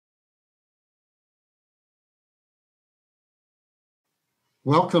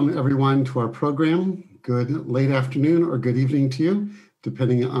Welcome everyone to our program. Good late afternoon or good evening to you,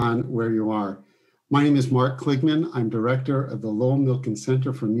 depending on where you are. My name is Mark Kligman. I'm director of the Lowell Milken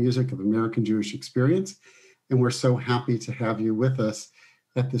Center for Music of American Jewish Experience, and we're so happy to have you with us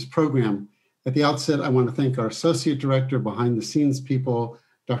at this program. At the outset, I want to thank our associate director, behind the scenes people,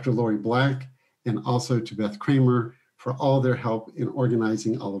 Dr. Lori Black, and also to Beth Kramer for all their help in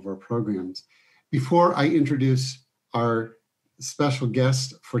organizing all of our programs. Before I introduce our special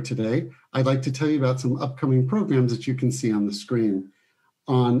guest for today, I'd like to tell you about some upcoming programs that you can see on the screen.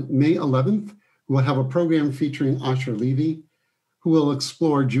 On May 11th, we'll have a program featuring Asher Levy, who will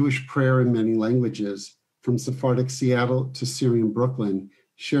explore Jewish prayer in many languages, from Sephardic Seattle to Syrian Brooklyn,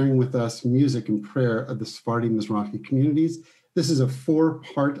 sharing with us music and prayer of the Sephardi Mizrahi communities. This is a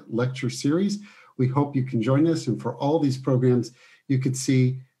 4-part lecture series. We hope you can join us. And for all these programs, you could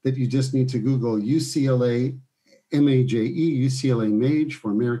see that you just need to Google UCLA MAJE, UCLA MAGE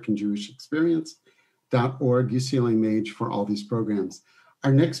for American Jewish Experience.org, UCLA MAGE for all these programs.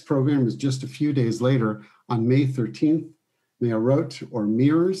 Our next program is just a few days later on May 13th, Me'arot or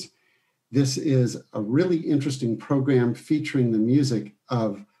Mirrors. This is a really interesting program featuring the music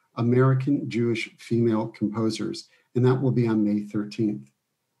of American Jewish female composers, and that will be on May 13th.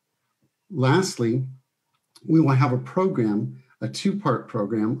 Lastly, we will have a program, a 2-part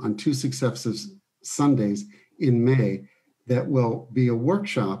program on 2 successive Sundays in May that will be a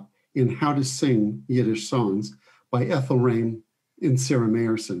workshop in how to sing Yiddish songs by Ethel Rain and Sarah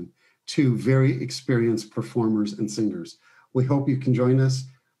Mayerson, 2 very experienced performers and singers. We hope you can join us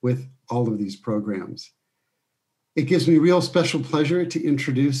with all of these programs. It gives me real special pleasure to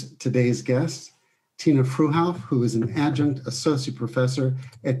introduce today's guest, Tina Fruhauf, who is an adjunct associate professor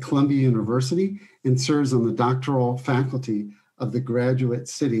at Columbia University and serves on the doctoral faculty of the Graduate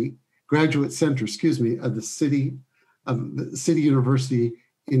Center, of the City University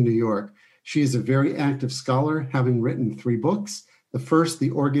in New York. She is a very active scholar, having written 3 books. The first, The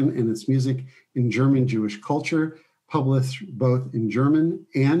Organ and Its Music in German Jewish Culture, published both in German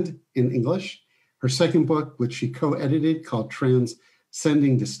and in English. Her second book, which she co-edited, called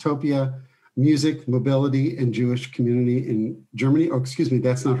Transcending Dystopia, Music, Mobility, and Jewish Community in Germany. Oh, excuse me,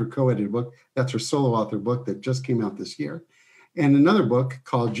 that's not her co-edited book. That's her solo author book that just came out this year. And another book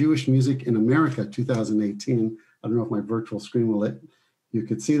called Jewish Music in America, 2018. I don't know if my virtual screen will let you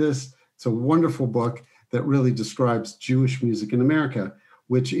could see this. It's a wonderful book that really describes Jewish music in America,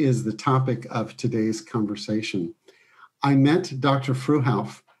 which is the topic of today's conversation. I met Dr.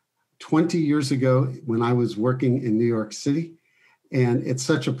 Fruhauf 20 years ago when I was working in New York City, and it's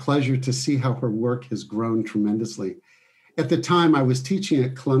such a pleasure to see how her work has grown tremendously. At the time, I was teaching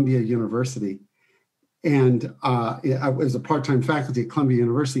at Columbia University, and I was a part-time faculty at Columbia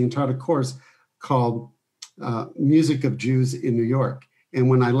University and taught a course called Music of Jews in New York. And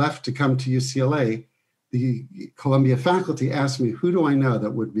when I left to come to UCLA, the Columbia faculty asked me, who do I know that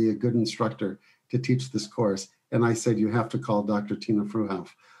would be a good instructor to teach this course? And I said, you have to call Dr. Tina Fruhauf,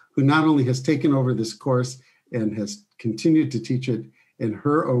 who not only has taken over this course and has continued to teach it in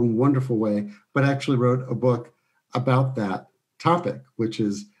her own wonderful way, but actually wrote a book about that topic, which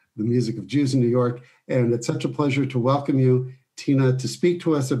is the music of Jews in New York. And it's such a pleasure to welcome you, Tina, to speak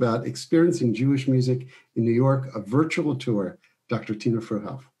to us about experiencing Jewish music in New York, a virtual tour. Dr. Tina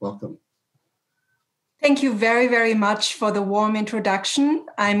Fruhauf, welcome. Thank you very, very much for the warm introduction.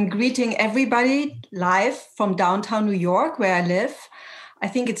 I'm greeting everybody live from downtown New York, where I live. I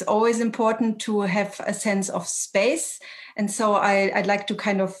think it's always important to have a sense of space. And so I'd like to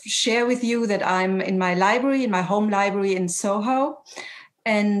kind of share with you that I'm in my library, in my home library in Soho.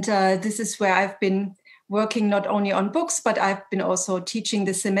 And this is where I've been working not only on books, but I've been also teaching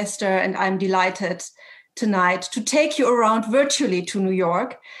this semester. And I'm delighted tonight to take you around virtually to New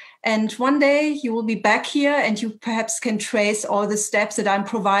York. And one day you will be back here and you perhaps can trace all the steps that I'm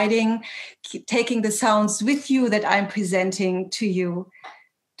providing, taking the sounds with you that I'm presenting to you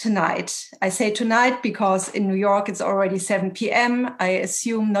tonight. I say tonight because in New York, it's already 7 p.m. I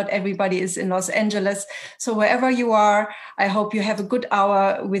assume not everybody is in Los Angeles. So wherever you are, I hope you have a good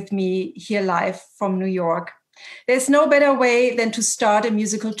hour with me here live from New York. There's no better way than to start a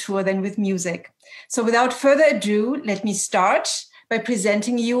musical tour than with music. So without further ado, let me start by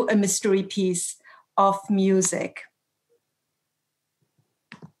presenting you a mystery piece of music.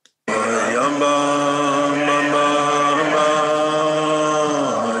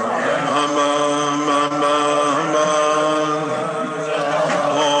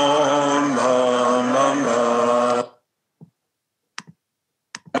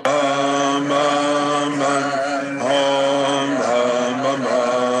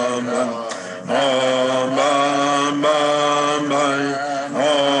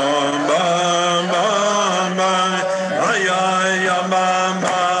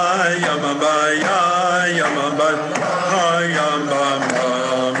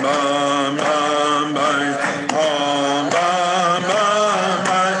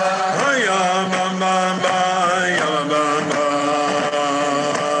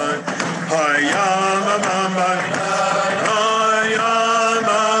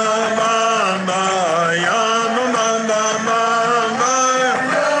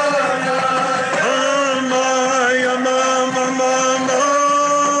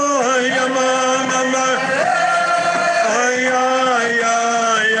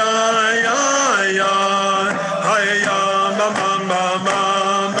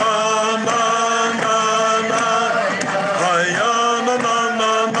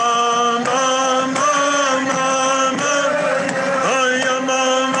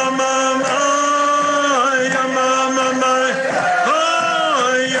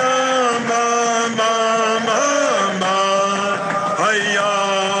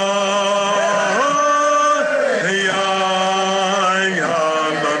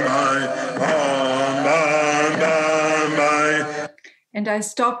 And I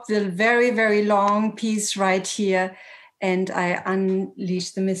stop the very, very long piece right here and I unleash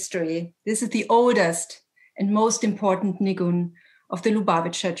the mystery. This is the oldest and most important nigun of the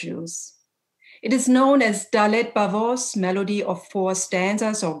Lubavitcher Jews. It is known as Dalet Bavos, melody of 4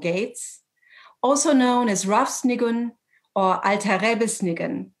 stanzas or gates, also known as Rav's nigun or Alter Rebbe's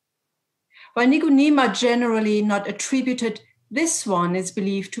nigun. While nigunim are generally not attributed, this one is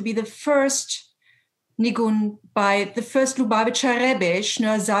believed to be the first nigun by the first Lubavitcher Rebbe,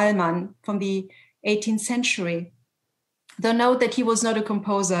 Schneur Zalman, from the 18th century. Though note that he was not a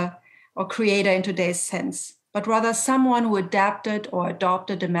composer or creator in today's sense, but rather someone who adapted or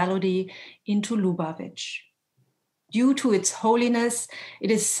adopted the melody into Lubavitch. Due to its holiness,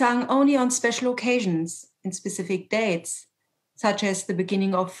 it is sung only on special occasions and specific dates, such as the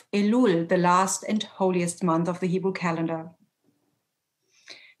beginning of Elul, the last and holiest month of the Hebrew calendar.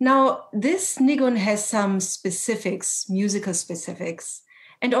 Now, this nigun has some specifics, musical specifics,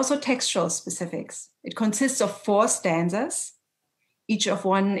 and also textual specifics. It consists of 4 stanzas. Each of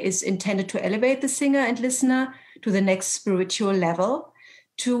one is intended to elevate the singer and listener to the next spiritual level,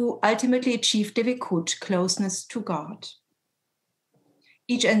 to ultimately achieve devikut, closeness to God.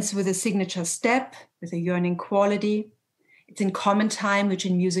 Each ends with a signature step, with a yearning quality. It's in common time, which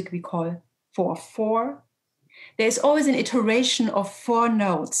in music we call 4/4. There's always an iteration of 4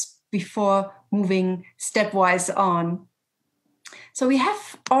 notes before moving stepwise on. So we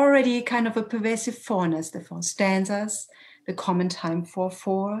have already kind of a pervasive 4-ness, the 4 stanzas, the common time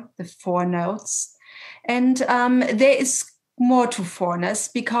 4/4, the 4 notes. And there is more to 4-ness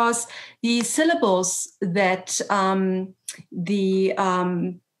because the syllables that the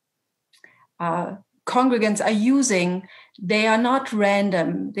congregants are using, they are not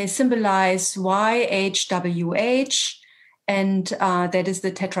random. They symbolize YHWH, and that is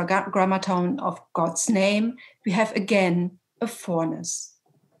the tetragrammaton of God's name. We have again a 4-ness.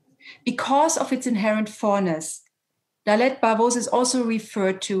 Because of its inherent 4-ness, Dalet Bavos is also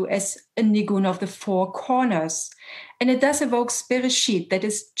referred to as a nigun of the 4 corners, and it thus evokes Bereshit, that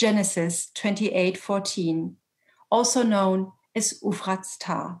is Genesis 28:14, also known as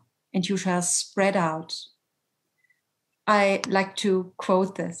Ufratzta, and you shall spread out. I like to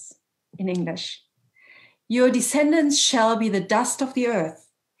quote this in English. Your descendants shall be the dust of the earth.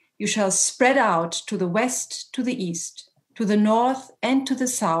 You shall spread out to the west, to the east, to the north, and to the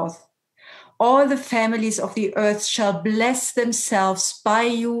south. All the families of the earth shall bless themselves by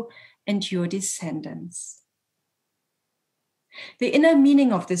you and your descendants. The inner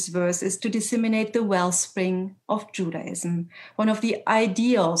meaning of this verse is to disseminate the wellspring of Judaism, one of the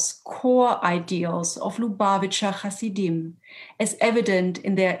ideals, core ideals of Lubavitcher Hasidim, as evident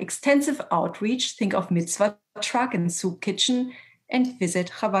in their extensive outreach. Think of Mitzvah Truck and Soup Kitchen, and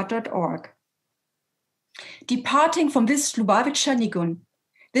visit Chabad.org. Departing from this Lubavitcher nigun,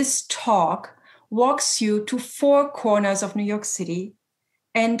 this talk walks you to 4 corners of New York City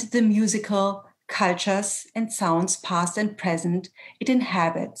and the musical cultures and sounds, past and present, it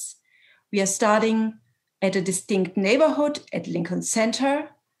inhabits. We are starting at a distinct neighborhood at Lincoln Center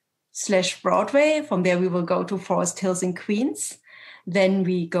 / Broadway. From there, we will go to Forest Hills in Queens. Then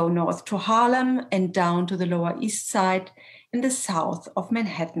we go north to Harlem and down to the Lower East Side in the south of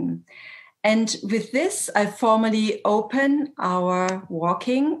Manhattan. And with this, I formally open our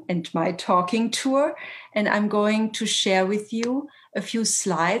walking and my talking tour, and I'm going to share with you a few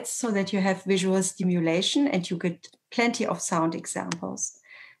slides so that you have visual stimulation and you get plenty of sound examples.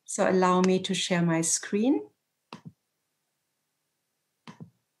 So allow me to share my screen.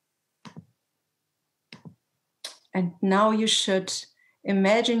 And now you should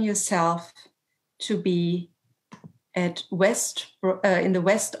imagine yourself to be at in the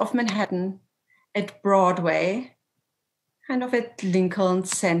west of Manhattan, at Broadway, kind of at Lincoln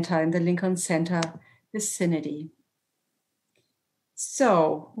Center, in the Lincoln Center vicinity.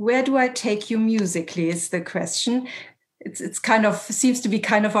 So where do I take you musically is the question. It's kind of, seems to be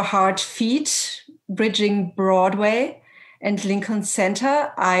kind of a hard feat, bridging Broadway and Lincoln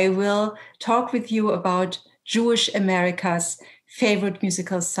Center. I will talk with you about Jewish America's favorite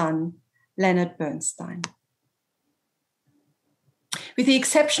musical son, Leonard Bernstein. With the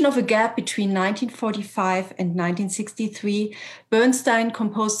exception of a gap between 1945 and 1963, Bernstein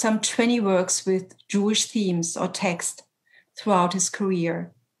composed some 20 works with Jewish themes or text throughout his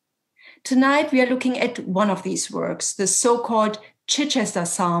career. Tonight, we are looking at one of these works, the so-called Chichester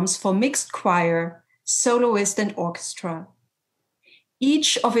Psalms for mixed choir, soloist, and orchestra.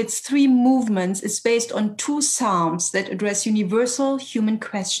 Each of its 3 movements is based on 2 psalms that address universal human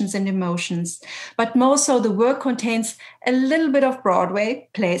questions and emotions. But more so, the work contains a little bit of Broadway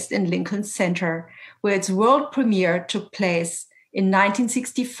placed in Lincoln Center, where its world premiere took place in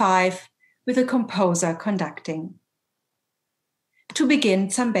 1965 with a composer conducting. To begin,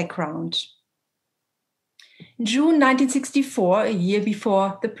 some background. In June 1964, a year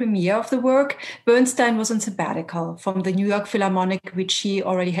before the premiere of the work, Bernstein was on sabbatical from the New York Philharmonic, which he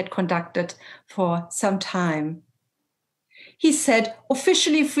already had conducted for some time. He said,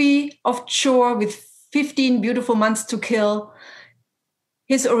 officially free of chore with 15 beautiful months to kill,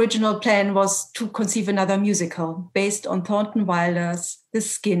 his original plan was to conceive another musical based on Thornton Wilder's The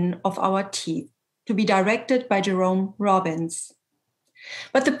Skin of Our Teeth, to be directed by Jerome Robbins.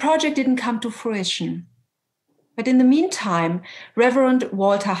 But the project didn't come to fruition. But in the meantime, Reverend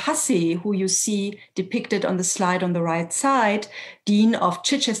Walter Hussey, who you see depicted on the slide on the right side, Dean of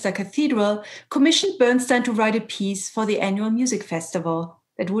Chichester Cathedral, commissioned Bernstein to write a piece for the annual music festival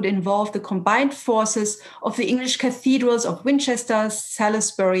that would involve the combined forces of the English cathedrals of Winchester,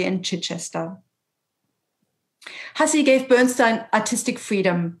 Salisbury, and Chichester. Hussey gave Bernstein artistic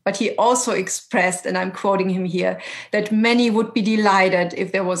freedom, but he also expressed, and I'm quoting him here, that many would be delighted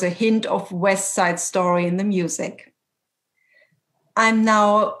if there was a hint of West Side Story in the music. I'm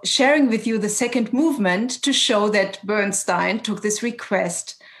now sharing with you the second movement to show that Bernstein took this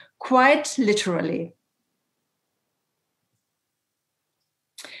request quite literally.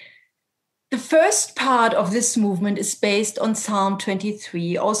 The first part of this movement is based on Psalm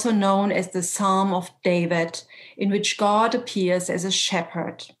 23, also known as the Psalm of David, in which God appears as a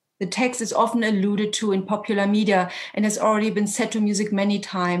shepherd. The text is often alluded to in popular media and has already been set to music many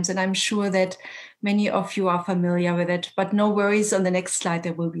times, and I'm sure that many of you are familiar with it, but no worries, on the next slide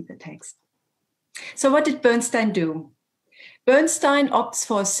there will be the text. So what did Bernstein do? Bernstein opts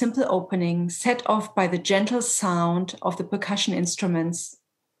for a simple opening set off by the gentle sound of the percussion instruments,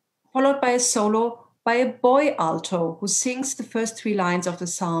 followed by a solo by a boy alto who sings the first three lines of the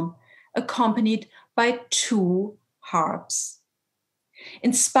psalm, accompanied by two harps.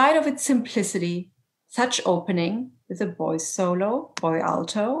 In spite of its simplicity, such opening with a boy solo, boy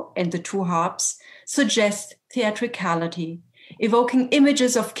alto, and the two harps suggests theatricality, evoking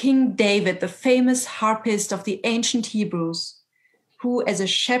images of King David, the famous harpist of the ancient Hebrews, who as a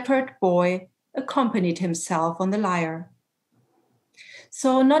shepherd boy accompanied himself on the lyre.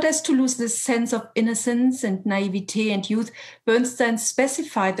 So not as to lose this sense of innocence and naivete and youth, Bernstein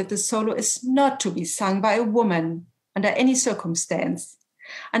specified that the solo is not to be sung by a woman under any circumstance.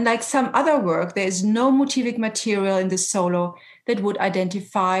 Unlike some other work, there is no motivic material in the solo that would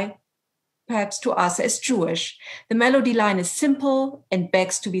identify, perhaps to us, as Jewish. The melody line is simple and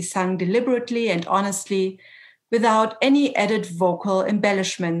begs to be sung deliberately and honestly, without any added vocal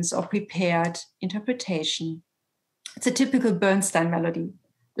embellishments or prepared interpretation. It's a typical Bernstein melody,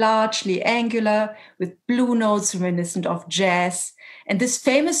 largely angular, with blue notes reminiscent of jazz. And this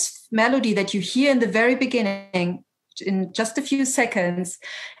famous melody that you hear in the very beginning, in just a few seconds,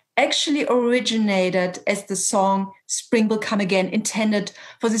 actually originated as the song Spring Will Come Again, intended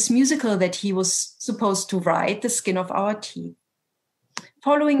for this musical that he was supposed to write, The Skin of Our Teeth.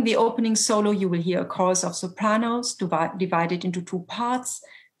 Following the opening solo, you will hear a chorus of sopranos divided into two parts,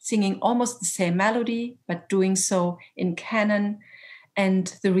 singing almost the same melody, but doing so in canon. And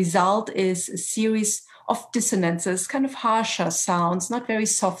the result is a series of dissonances, kind of harsher sounds, not very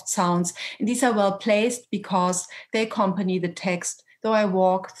soft sounds. And these are well placed because they accompany the text, though I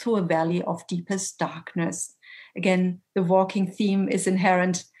walk through a valley of deepest darkness. Again, the walking theme is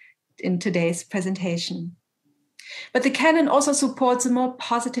inherent in today's presentation. But the canon also supports a more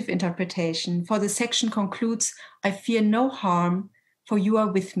positive interpretation, for the section concludes, I fear no harm, for you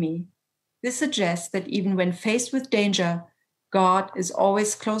are with me. This suggests that even when faced with danger, God is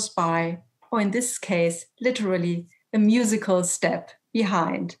always close by, or in this case, literally, a musical step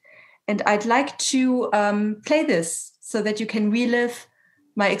behind. And I'd like to play this so that you can relive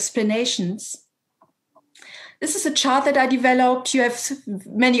my explanations. This is a chart that I developed. You have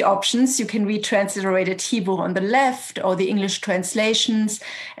many options. You can read transliterated Hebrew on the left or the English translations.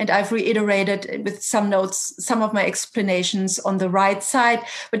 And I've reiterated with some notes some of my explanations on the right side.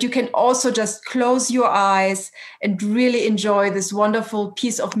 But you can also just close your eyes and really enjoy this wonderful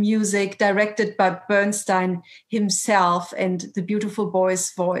piece of music directed by Bernstein himself and the beautiful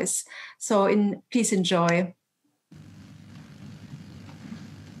boy's voice. So please enjoy.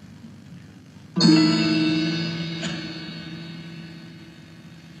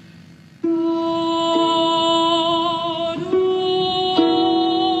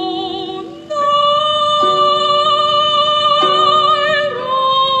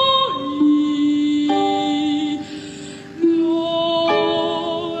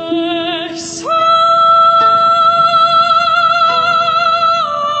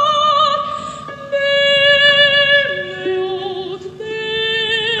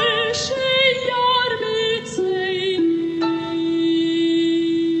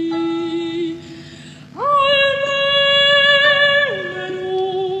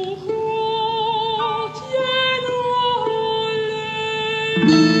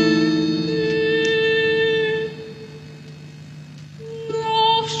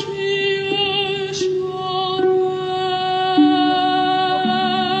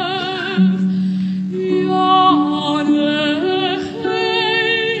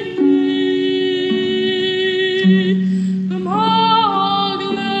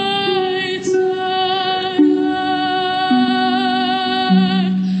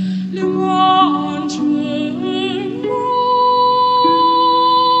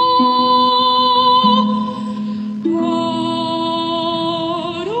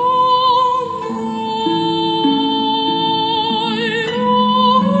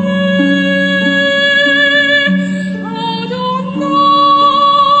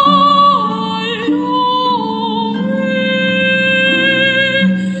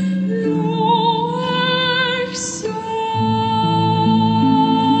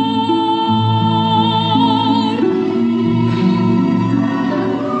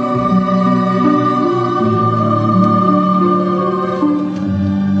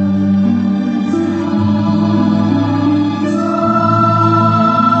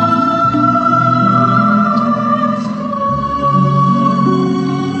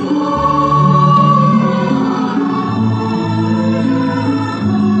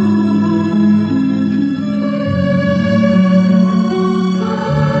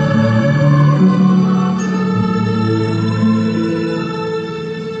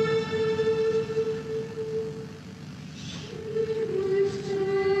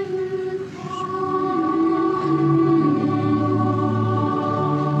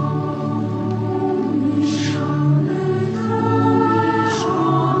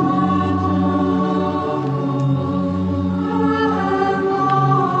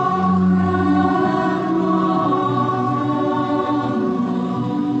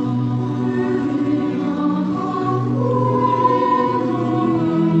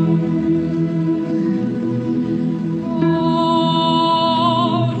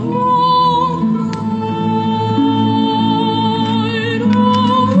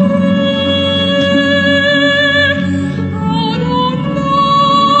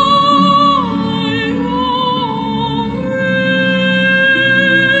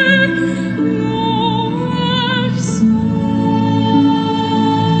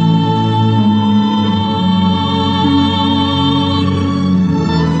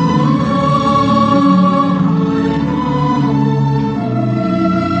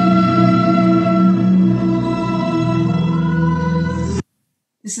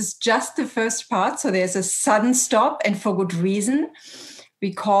 This is just the first part, so there's a sudden stop, and for good reason.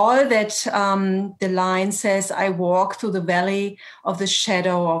 Recall that the line says, I walk through the valley of the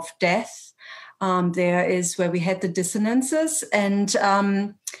shadow of death. There is where we had the dissonances, and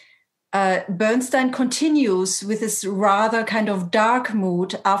Bernstein continues with this rather kind of dark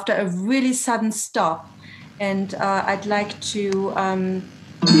mood after a really sudden stop. And I'd like to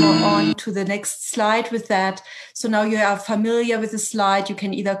go on to the next slide with that. So now you are familiar with the slide. You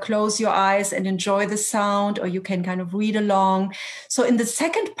can either close your eyes and enjoy the sound, or you can kind of read along. So in the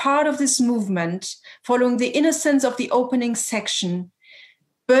second part of this movement, following the innocence of the opening section,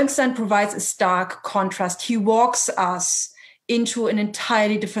 Bernstein provides a stark contrast. He walks us into an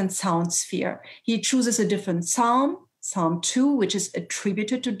entirely different sound sphere. He chooses a different psalm, Psalm 2, which is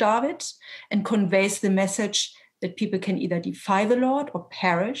attributed to David, and conveys the message that people can either defy the Lord or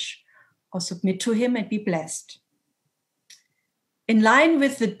perish, or submit to him and be blessed. In line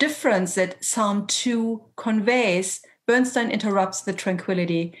with the difference that Psalm 2 conveys, Bernstein interrupts the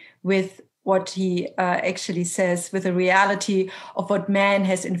tranquility with what he actually says, with the reality of what man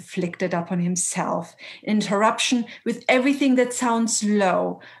has inflicted upon himself. Interruption with everything that sounds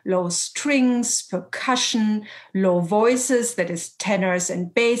low, low strings, percussion, low voices, that is tenors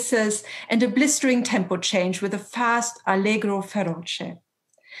and basses, and a blistering tempo change with a fast allegro feroce.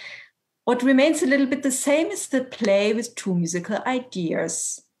 What remains a little bit the same is the play with two musical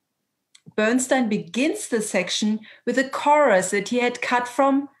ideas. Bernstein begins the section with a chorus that he had cut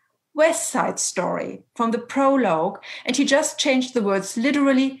from West Side Story, from the prologue, and he just changed the words.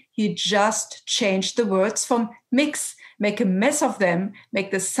 Literally, he just changed the words from mix, make a mess of them,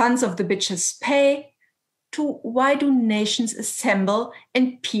 make the sons of the bitches pay, to why do nations assemble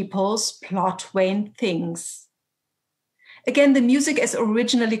and peoples plot vain things. Again, the music as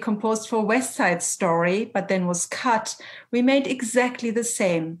originally composed for West Side Story, but then was cut, remained exactly the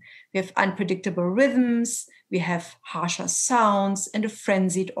same. We have unpredictable rhythms, we have harsher sounds, and a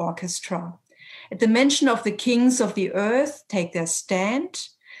frenzied orchestra. At the mention of the kings of the earth take their stand,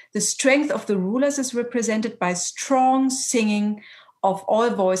 the strength of the rulers is represented by strong singing of all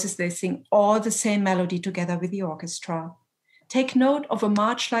voices. They sing all the same melody together with the orchestra. Take note of a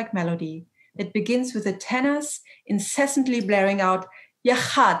march-like melody that begins with the tenors incessantly blaring out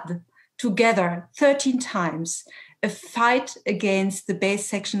Yachad, together 13 times, a fight against the bass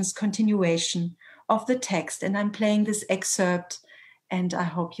section's continuation of the text. And I'm playing this excerpt, and I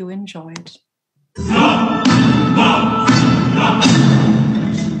hope you enjoy it.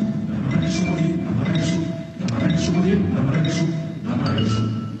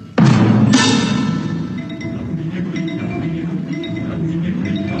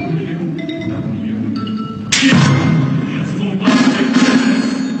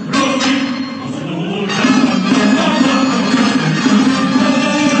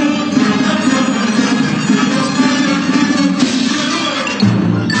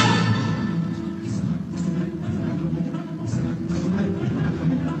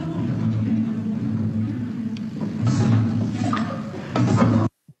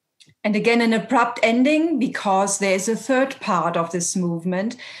 And again, an abrupt ending, because there is a third part of this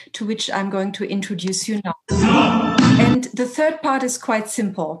movement to which I'm going to introduce you now. And the third part is quite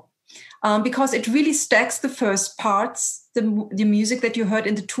simple, because it really stacks the first parts, the music that you heard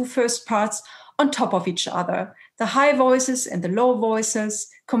in the two first parts, on top of each other. The high voices and the low voices,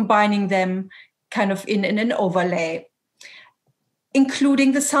 combining them kind of in an overlay,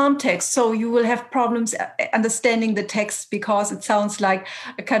 including the psalm text. So you will have problems understanding the text because it sounds like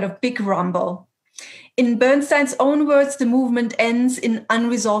a kind of big rumble. In Bernstein's own words, the movement ends in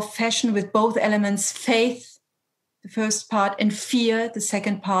unresolved fashion with both elements, faith, the first part, and fear, the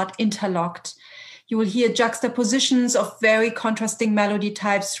second part, interlocked. You will hear juxtapositions of very contrasting melody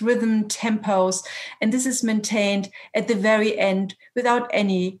types, rhythm, tempos, and this is maintained at the very end without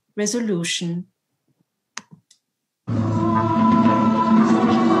any resolution.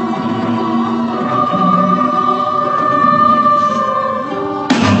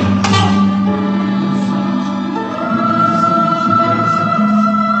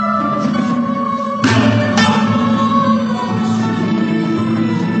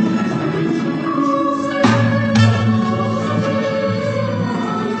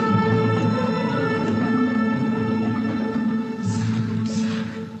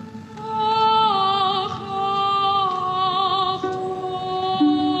 Oh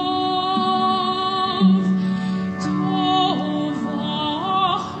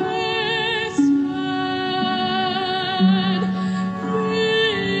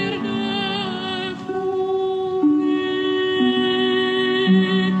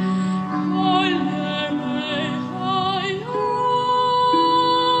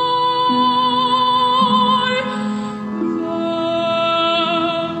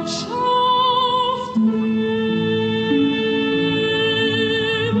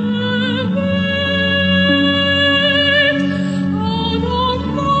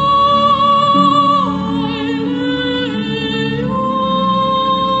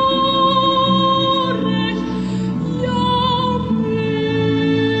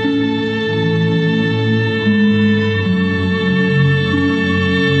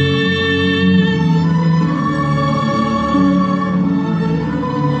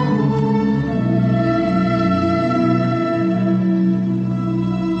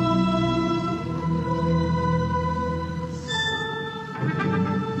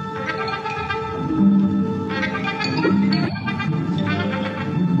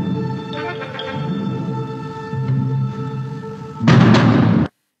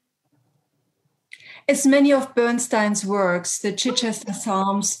As many of Bernstein's works, the Chichester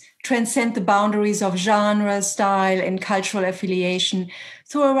Psalms transcend the boundaries of genre, style, and cultural affiliation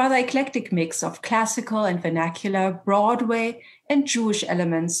through a rather eclectic mix of classical and vernacular, Broadway, and Jewish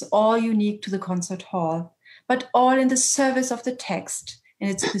elements, all unique to the concert hall, but all in the service of the text and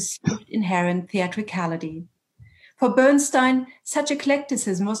its perceived inherent theatricality. For Bernstein, such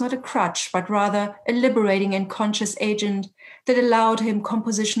eclecticism was not a crutch, but rather a liberating and conscious agent that allowed him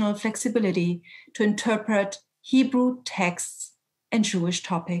compositional flexibility to interpret Hebrew texts and Jewish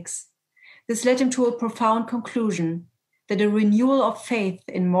topics. This led him to a profound conclusion that a renewal of faith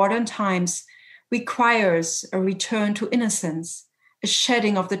in modern times requires a return to innocence, a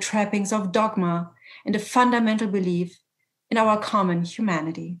shedding of the trappings of dogma, and a fundamental belief in our common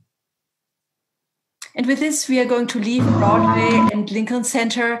humanity. And with this, we are going to leave Broadway and Lincoln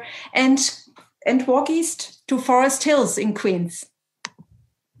Center and walk east to Forest Hills in Queens.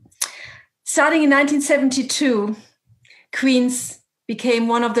 Starting in 1972, Queens became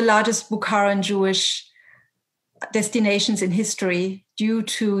one of the largest Bukharan Jewish destinations in history due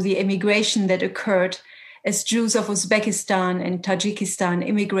to the immigration that occurred as Jews of Uzbekistan and Tajikistan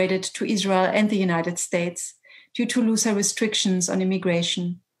immigrated to Israel and the United States due to looser restrictions on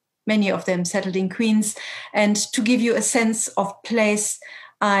immigration. Many of them settled in Queens. And to give you a sense of place,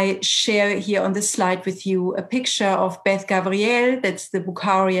 I share here on this slide with you a picture of Beth Gabriel. That's the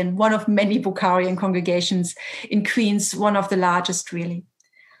Bukharian, one of many Bukharian congregations in Queens, one of the largest, really.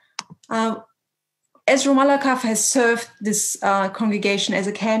 Ezra Malakov has served this congregation as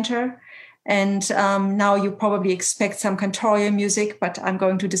a cantor. And now you probably expect some cantorial music, but I'm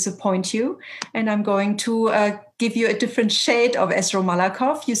going to disappoint you. And I'm going to give you a different shade of Ezra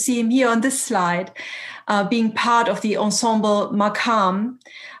Malakov. You see him here on this slide, being part of the ensemble Makam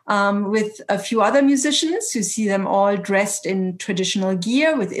with a few other musicians. You see them all dressed in traditional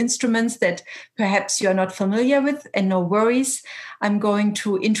gear with instruments that perhaps you're not familiar with, and no worries. I'm going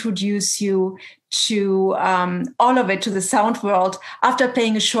to introduce you to all of it, to the sound world, after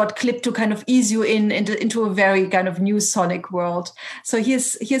playing a short clip to kind of ease you into a very kind of new sonic world. So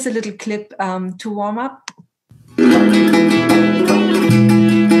here's a little clip to warm up.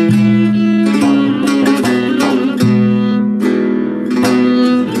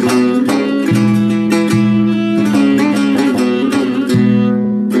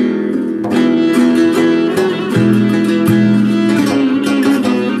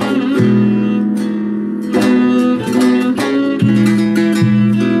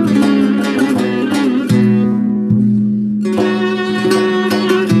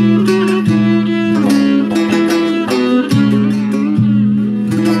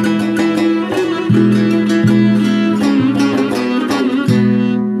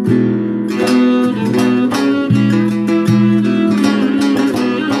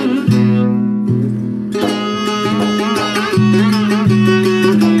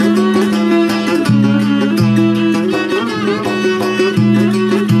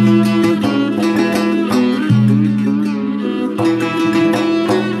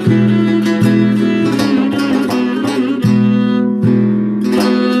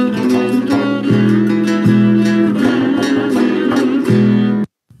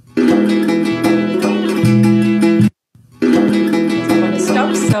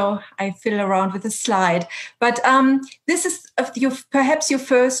 Around with a slide, but this is perhaps your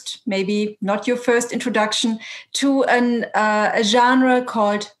first, maybe not your first introduction to a genre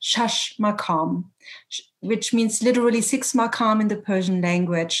called shash makam, which means literally 6 makam in the Persian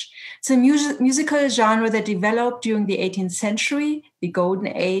language. It's a musical genre that developed during the 18th century, the golden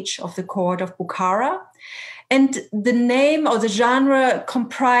age of the court of Bukhara. And the name or the genre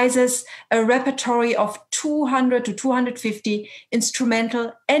comprises a repertory of 200 to 250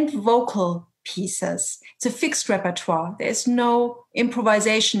 instrumental and vocal pieces. It's a fixed repertoire. There's no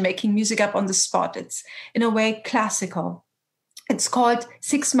improvisation, making music up on the spot. It's in a way classical. It's called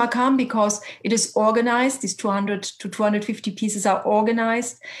 6 makam because it is organized. These 200 to 250 pieces are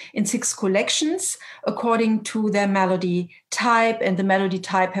organized in 6 collections according to their melody type, and the melody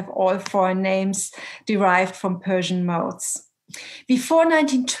type have all foreign names derived from Persian modes. Before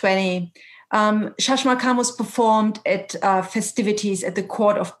 1920, shash makam was performed at festivities at the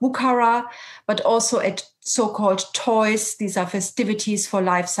court of Bukhara, but also at so-called toys. These are festivities for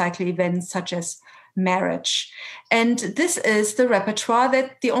life cycle events such as marriage. And this is the repertoire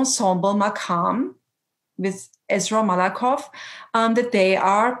that the ensemble Makam with Ezra Malakov, that they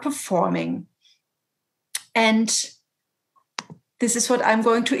are performing. And this is what I'm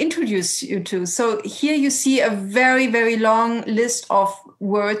going to introduce you to. So here you see a very, very long list of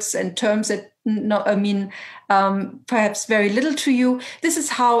words and terms that perhaps very little to you. This is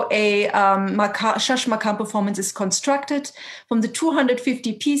how a Shash Makam performance is constructed. From the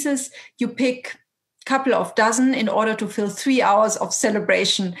 250 pieces, you pick couple of dozen in order to fill 3 hours of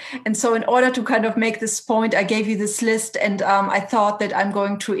celebration. And so in order to kind of make this point, I gave you this list, and I thought that I'm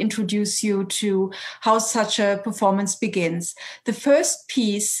going to introduce you to how such a performance begins. The first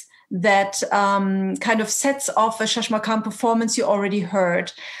piece that kind of sets off a Shash Makam performance you already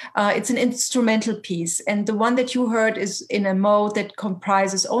heard. It's an instrumental piece. And the one that you heard is in a mode that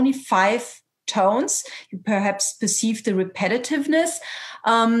comprises only 5 tones. You perhaps perceive the repetitiveness.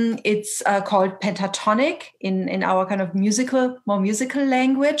 It's called pentatonic in our kind of more musical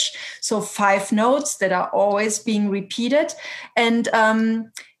language. So 5 notes that are always being repeated. And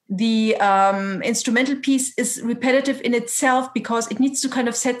the instrumental piece is repetitive in itself because it needs to kind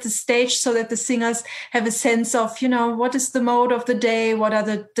of set the stage so that the singers have a sense of, what is the mode of the day? What are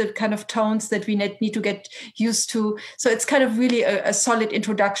the kind of tones that we need to get used to? So it's kind of really a solid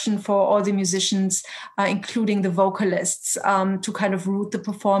introduction for all the musicians, including the vocalists, to kind of root the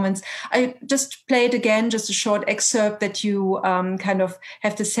performance. I just play it again, just a short excerpt that you kind of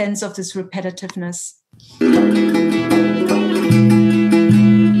have the sense of this repetitiveness.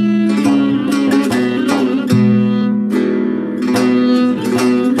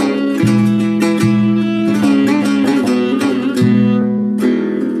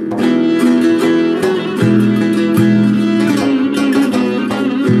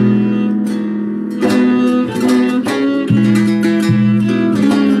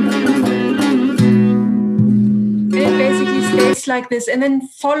 Like this, and then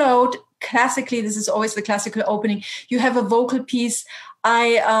followed classically, this is always the classical opening, you have a vocal piece.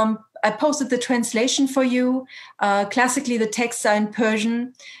 I posted the translation for you. Classically, the texts are in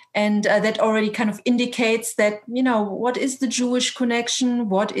Persian, and that already kind of indicates that, what is the Jewish connection?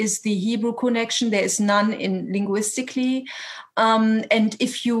 What is the Hebrew connection? There is none linguistically. And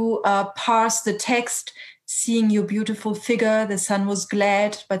if you parse the text, seeing your beautiful figure, the sun was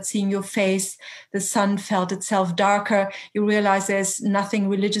glad, but seeing your face, the sun felt itself darker. You realize there's nothing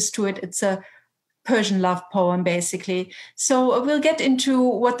religious to it. It's a Persian love poem, basically. So we'll get into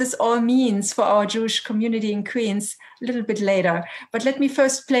what this all means for our Jewish community in Queens a little bit later. But let me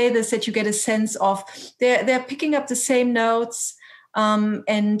first play this, that you get a sense of they're picking up the same notes,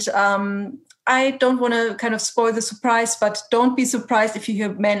 and I don't want to kind of spoil the surprise, but don't be surprised if you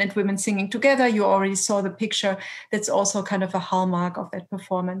hear men and women singing together. You already saw the picture. That's also kind of a hallmark of that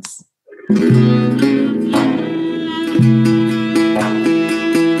performance.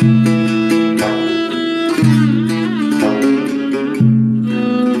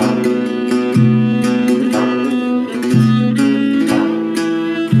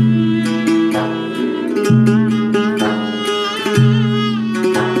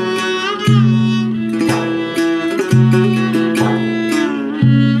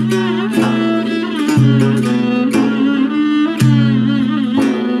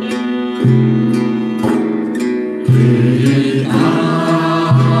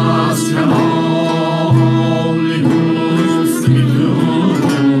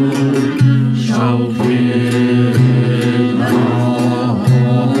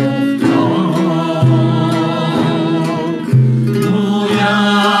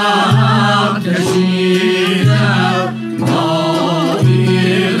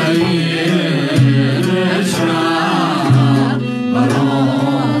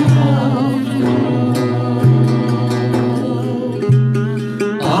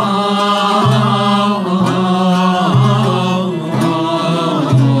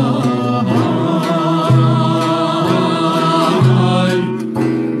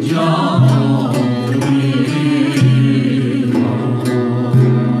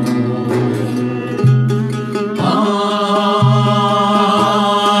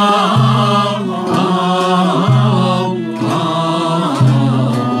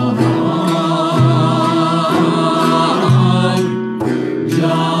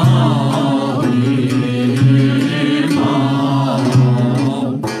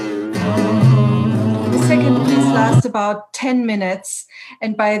 About 10 minutes,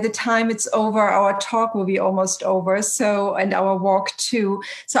 and by the time it's over, our talk will be almost over. So, and our walk too.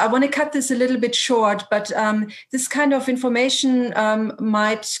 So I want to cut this a little bit short, but this kind of information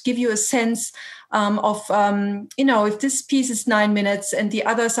might give you a sense if this piece is 9 minutes and the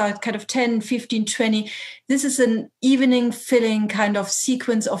others are kind of 10, 15, 20, this is an evening filling kind of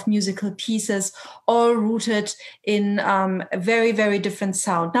sequence of musical pieces, all rooted in a very, very different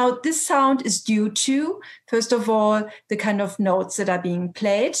sound. Now, this sound is due to, first of all, the kind of notes that are being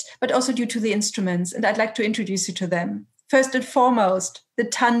played, but also due to the instruments. And I'd like to introduce you to them. First and foremost, the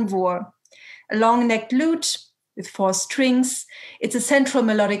tanbur, a long-necked lute with 4 strings. It's a central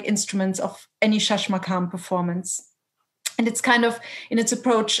melodic instrument of any shashmakam performance. And it's kind of, in its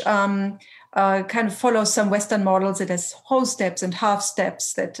approach, kind of follows some Western models. It has whole steps and half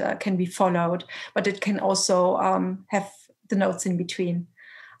steps that can be followed, but it can also have the notes in between.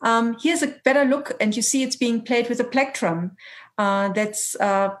 Here's a better look, and you see it's being played with a plectrum. That's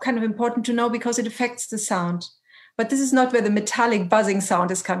kind of important to know because it affects the sound. But this is not where the metallic buzzing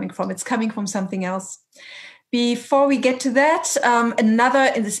sound is coming from. It's coming from something else. Before we get to that,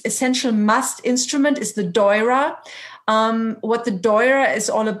 another essential must instrument is the doira. What the doira is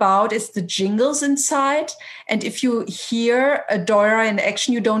all about is the jingles inside. And if you hear a doira in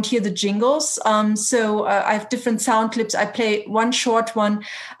action, you don't hear the jingles. So I have different sound clips. I play one short one.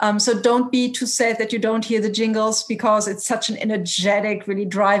 So don't be too sad that you don't hear the jingles, because it's such an energetic, really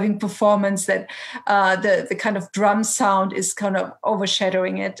driving performance that the kind of drum sound is kind of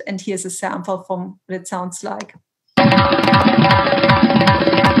overshadowing it. And here's a sample from what it sounds like.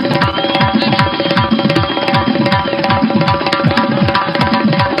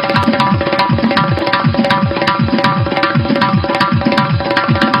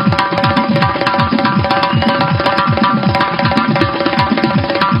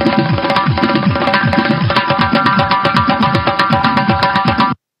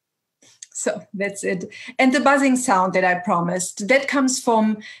 So that's it. And the buzzing sound that I promised, that comes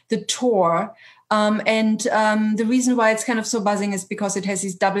from the tor. The reason why it's kind of so buzzing is because it has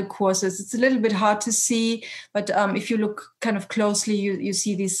these double courses. It's a little bit hard to see, but if you look kind of closely, you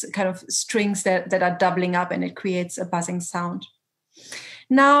see these kind of strings that are doubling up, and it creates a buzzing sound.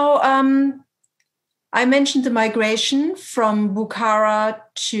 Now, I mentioned the migration from Bukhara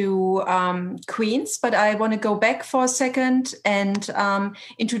to Queens, but I want to go back for a second and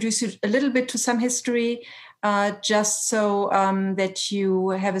introduce you a little bit to some history, just so that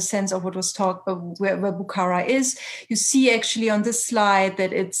you have a sense of what was talked, where Bukhara is. You see actually on this slide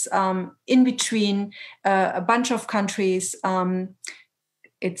that it's in between a bunch of countries.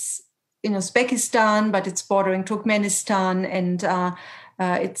 It's in Uzbekistan, but it's bordering Turkmenistan, and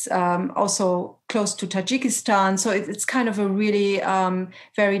it's also close to Tajikistan. So it's kind of a really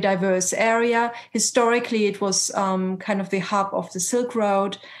very diverse area. Historically, it was kind of the hub of the Silk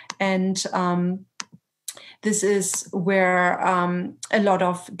Road, and this is where a lot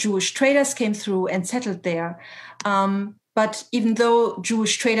of Jewish traders came through and settled there. But even though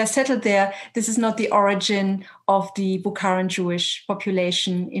Jewish traders settled there, this is not the origin of the Bukharan Jewish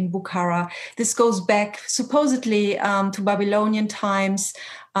population in Bukhara. This goes back supposedly to Babylonian times.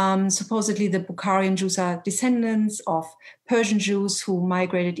 Supposedly the Bukharian Jews are descendants of Persian Jews who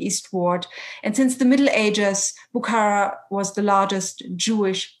migrated eastward. And since the Middle Ages, Bukhara was the largest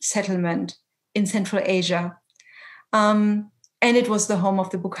Jewish settlement in Central Asia. And it was the home of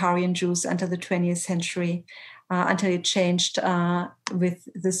the Bukharian Jews until the 20th century. Until it changed with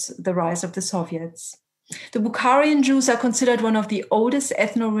the rise of the Soviets. The Bukharian Jews are considered one of the oldest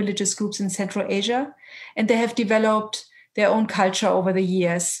ethno-religious groups in Central Asia, and they have developed their own culture over the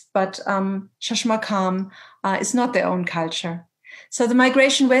years. But Shashmakam is not their own culture. So the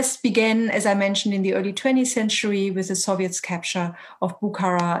migration west began, as I mentioned, in the early 20th century with the Soviets' capture of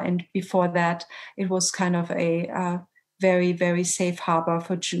Bukhara, and before that, it was kind of a very, very safe harbor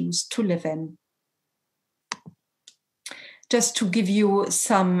for Jews to live in. Just to give you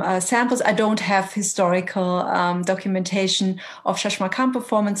some samples, I don't have historical documentation of Shashmakam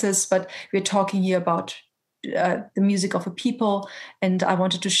performances, but we're talking here about the music of a people, and I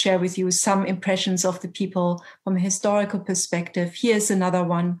wanted to share with you some impressions of the people from a historical perspective. Here's another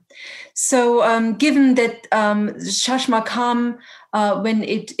one. So given that Shashmakam, when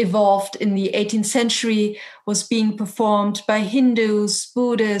it evolved in the 18th century, was being performed by Hindus,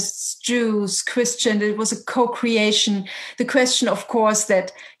 Buddhists, Jews, Christians, it was a co-creation. The question, of course,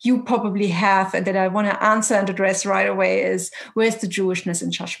 that you probably have and that I want to answer and address right away is, where's the Jewishness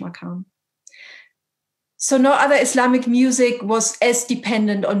in Shashmakam? So no other Islamic music was as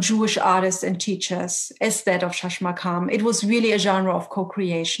dependent on Jewish artists and teachers as that of Shashmakam. It was really a genre of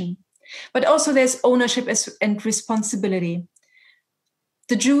co-creation. But also there's ownership and responsibility.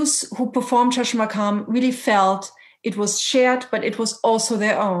 The Jews who performed Shashmakam really felt it was shared, but it was also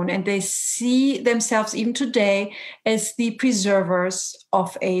their own. And they see themselves even today as the preservers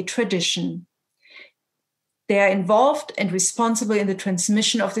of a tradition. they are involved and responsible in the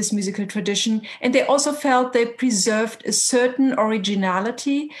transmission of this musical tradition. And they also felt they preserved a certain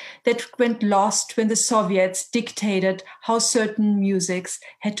originality that went lost when the Soviets dictated how certain musics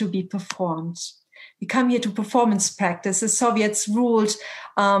had to be performed. We come here to performance practice. The Soviets ruled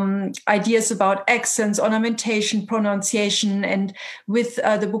ideas about accents, ornamentation, pronunciation, and with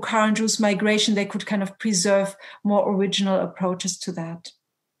the Bukharan Jews migration, they could kind of preserve more original approaches to that.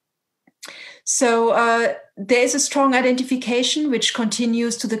 So there is a strong identification which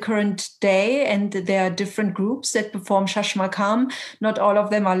continues to the current day, and there are different groups that perform Shash Makam. Not all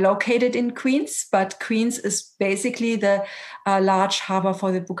of them are located in Queens, but Queens is basically the large harbor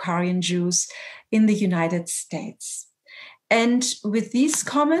for the Bukharian Jews in the United States. And with these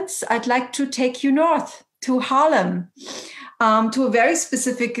comments, I'd like to take you north to Harlem, to a very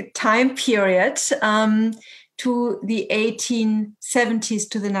specific time period, to the 1870s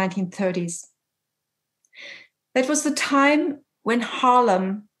to the 1930s. That was the time when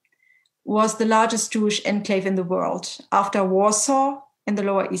Harlem was the largest Jewish enclave in the world, after Warsaw and the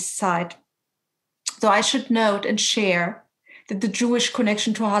Lower East Side. So I should note and share that the Jewish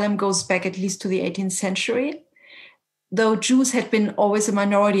connection to Harlem goes back at least to the 18th century, though Jews had been always a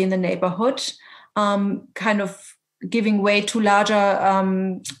minority in the neighborhood, kind of giving way to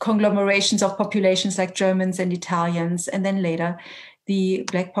larger conglomerations of populations like Germans and Italians, and then later the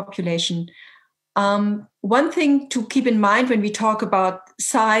Black population. One thing to keep in mind when we talk about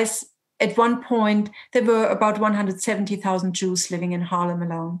size, at one point, there were about 170,000 Jews living in Harlem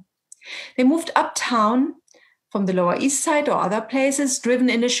alone. They moved uptown from the Lower East Side or other places, driven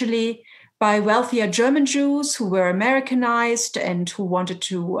initially by wealthier German Jews who were Americanized and who wanted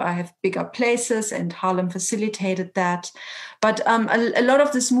to have bigger places, and Harlem facilitated that. But a lot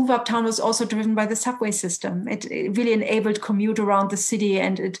of this move uptown was also driven by the subway system. It really enabled commute around the city,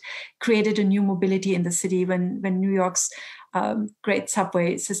 and it created a new mobility in the city when New York's great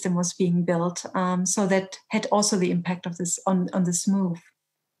subway system was being built. So that had also the impact of this on this move.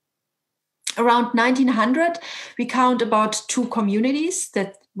 Around 1900, we count about two communities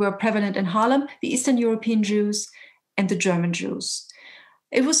that were prevalent in Harlem: the Eastern European Jews and the German Jews.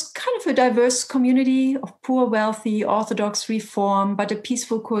 It was kind of a diverse community of poor, wealthy, Orthodox, Reform, but a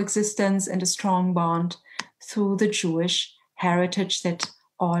peaceful coexistence and a strong bond through the Jewish heritage that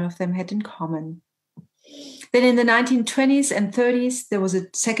all of them had in common. Then in the 1920s and 30s, there was a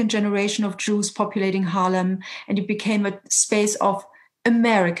second generation of Jews populating Harlem, and it became a space of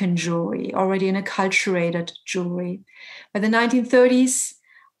American Jewry, already an acculturated Jewry. By the 1930s,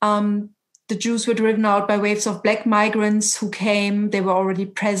 the Jews were driven out by waves of Black migrants who came. They were already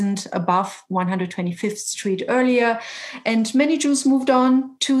present above 125th Street earlier. And many Jews moved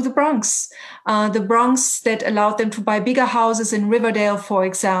on to the Bronx that allowed them to buy bigger houses in Riverdale, for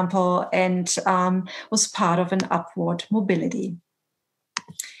example, and was part of an upward mobility.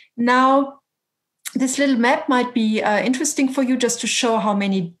 Now, this little map might be interesting for you, just to show how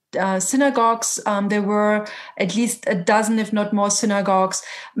many synagogues. There were at least a dozen, if not more, synagogues.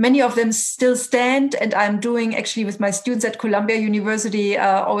 Many of them still stand, and I'm doing actually with my students at Columbia University,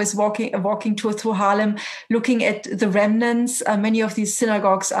 always a walking tour through Harlem, looking at the remnants. Many of these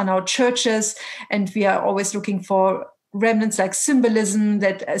synagogues are now churches, and we are always looking for remnants like symbolism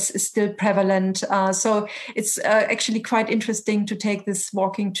that is still prevalent. So it's actually quite interesting to take this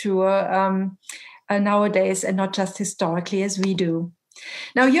walking tour nowadays, and not just historically as we do.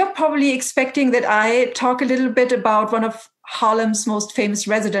 Now, you're probably expecting that I talk a little bit about one of Harlem's most famous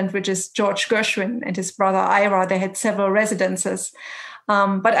residents, which is George Gershwin and his brother Ira. They had several residences,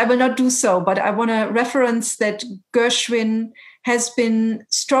 but I will not do so. But I want to reference that Gershwin has been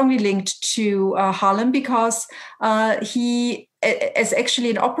strongly linked to Harlem because he, as actually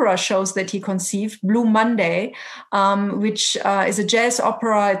an opera shows that he conceived, Blue Monday, which is a jazz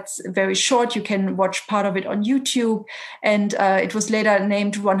opera. It's very short. You can watch part of it on YouTube. And it was later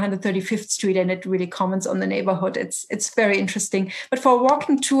named 135th Street, and it really comments on the neighborhood. It's very interesting. But for a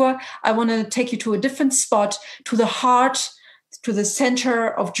walking tour, I want to take you to a different spot, to the heart, to the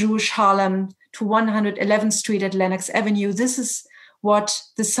center of Jewish Harlem, to 111th Street at Lenox Avenue. This is what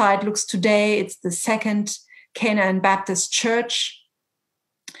the site looks today. It's the second Canaan Baptist Church.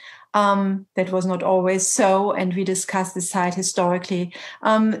 That was not always so, and we discussed the site historically.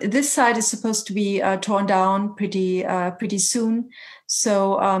 This site is supposed to be torn down pretty soon.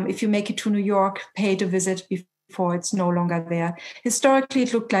 So if you make it to New York, pay to visit before it's no longer there. Historically,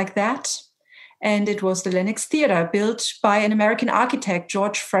 it looked like that. And it was the Lenox Theater, built by an American architect,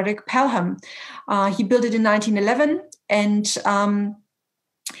 George Frederick Pelham. He built it in 1911, and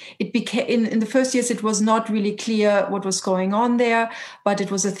it became, in the first years, it was not really clear what was going on there, but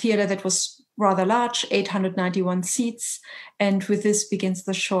it was a theater that was rather large, 891 seats. And with this begins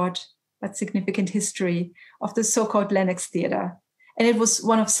the short but significant history of the so-called Lennox Theater. And it was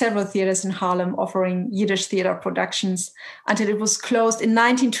one of several theaters in Harlem offering Yiddish theater productions until it was closed in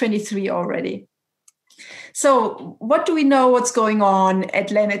 1923 already. So what do we know what's going on at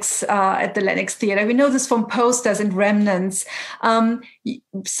Lennox, at the Lennox Theater? We know this from posters and remnants.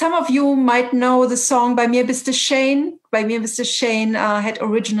 Some of you might know the song Bei mir bist du schön. Bei mir bist du schön had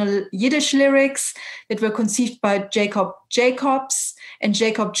original Yiddish lyrics that were conceived by Jacob Jacobs. And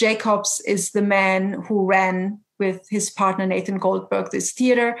Jacob Jacobs is the man who ran with his partner Nathan Goldberg this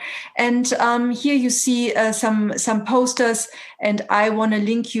theater. And here you see some posters, and I want to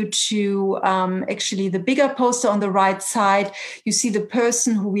link you to actually the bigger poster on the right side. You see the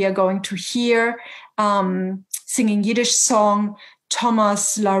person who we are going to hear singing Yiddish song,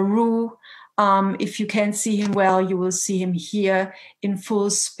 Thomas LaRue. If you can't see him well, you will see him here in full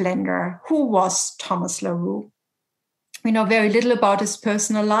splendor. Who was Thomas LaRue? We know very little about his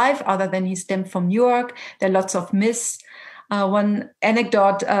personal life other than he stemmed from New York. There are lots of myths. One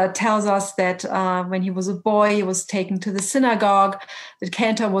anecdote tells us that when he was a boy, he was taken to the synagogue. The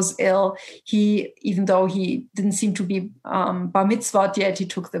cantor was ill. Even though he didn't seem to be bar mitzvahed yet, he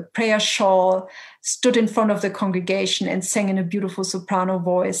took the prayer shawl, stood in front of the congregation and sang in a beautiful soprano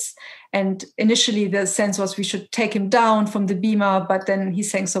voice. And initially the sense was we should take him down from the bima, but then he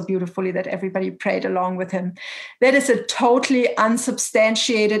sang so beautifully that everybody prayed along with him. That is a totally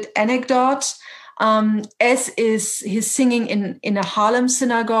unsubstantiated anecdote. As is his singing in a Harlem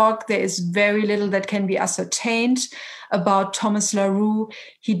synagogue. There is very little that can be ascertained about Thomas LaRue.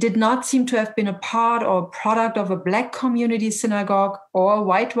 He did not seem to have been a part or a product of a Black community synagogue or a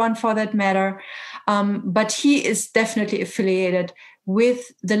white one for that matter. But he is definitely affiliated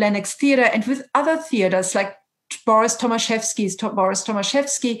with the Lennox Theater and with other theaters like Boris Tomaszewski's. Boris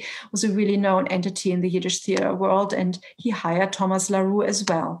Tomaszewski was a really known entity in the Yiddish theater world, and he hired Thomas LaRue as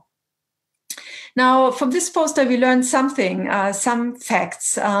well. Now, from this poster, we learned something, some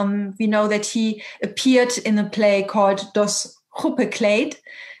facts. We know that he appeared in a play called Das Chuppekleid,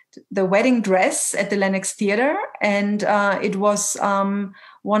 the wedding dress, at the Lennox Theater. And it was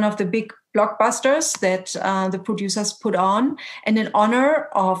one of the big blockbusters that the producers put on. And in honor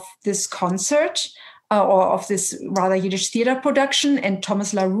of this concert, or of this rather Yiddish theater production, and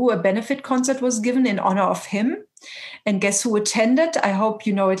Thomas LaRue, a benefit concert was given in honor of him. And guess who attended? I hope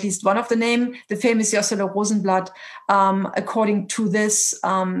you know at least one of the name. The famous Jossele Rosenblatt, according to this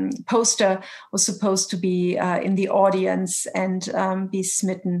poster, was supposed to be in the audience and be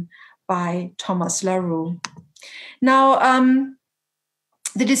smitten by Thomas LaRue. Now,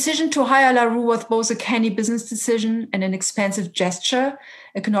 the decision to hire LaRue was both a canny business decision and an expansive gesture,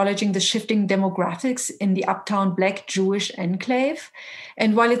 acknowledging the shifting demographics in the uptown Black Jewish enclave.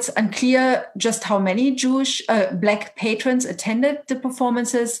 And while it's unclear just how many Black patrons attended the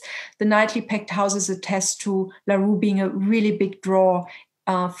performances, the nightly packed houses attest to LaRue being a really big draw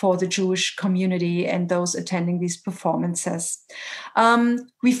for the Jewish community and those attending these performances.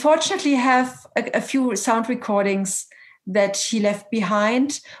 We fortunately have a few sound recordings that he left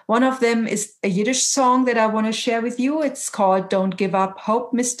behind. One of them is a Yiddish song that I want to share with you. It's called Don't Give Up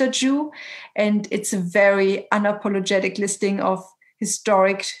Hope, Mr. Jew. And it's a very unapologetic listing of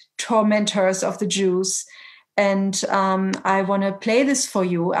historic tormentors of the Jews. And I want to play this for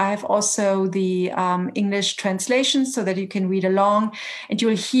you. I have also the English translation so that you can read along. And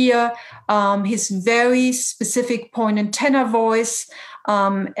you'll hear his very specific poignant tenor voice.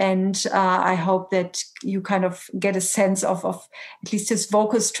 And I hope that you kind of get a sense of at least his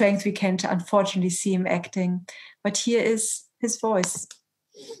vocal strength. We can't unfortunately see him acting, but here is his voice.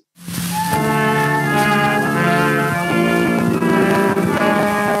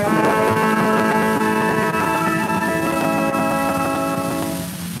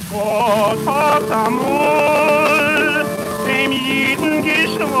 Gott hat amol dem Jiden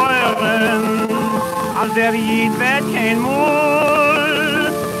geschworen, als der Jid wird kein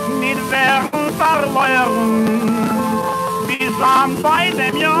Mul mit Werken verloren. Bis am bei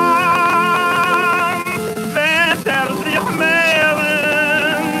dem Jahr wird sich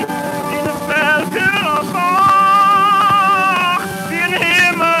mehren in Völker aus Nacht, den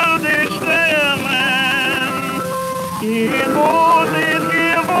Himmel die Sterne. In Mut ist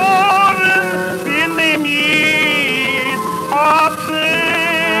geworden, in dem Jid absehen.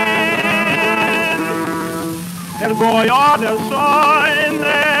 Der Goya der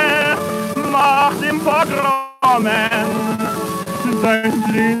Säune macht im Pogrommen sein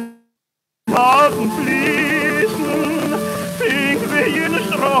Blütenhalten fließen, fing wie in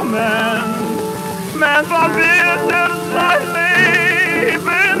Stromen. Man verwirrt sein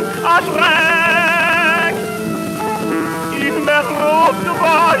Leben erschreckt. Ich betrug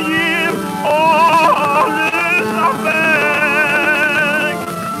bei ihm alles weg.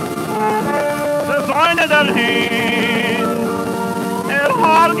 Der Freunde dahin,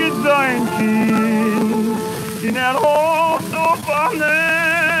 hat sein Kind, in hoch auf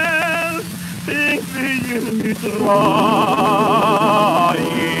Fahnen, singt sie mit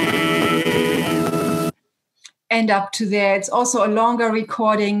And up to there. It's also a longer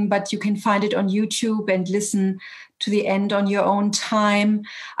recording, but you can find it on YouTube and listen to the end on your own time.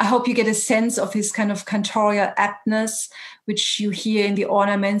 I hope you get a sense of his kind of cantorial aptness, which you hear in the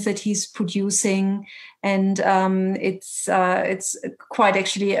ornaments that he's producing. And it's quite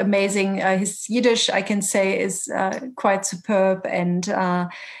actually amazing. His Yiddish, I can say, is quite superb, and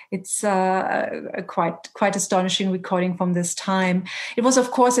it's a quite astonishing recording from this time. It was, of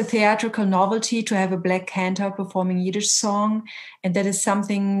course, a theatrical novelty to have a black cantor performing Yiddish song, and that is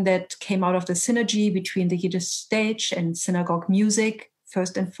something that came out of the synergy between the Yiddish stage and synagogue music,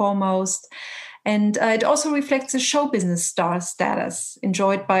 first and foremost. And it also reflects the show business star status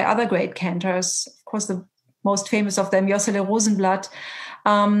enjoyed by other great cantors, of course, the most famous of them, Jossele Rosenblatt.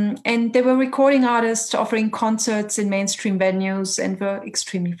 And they were recording artists offering concerts in mainstream venues and were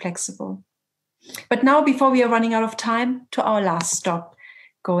extremely flexible. But now, before we are running out of time, to our last stop,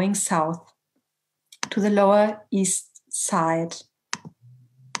 going south to the Lower East Side.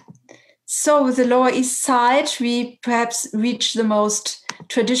 So with the Lower East Side, we perhaps reach the most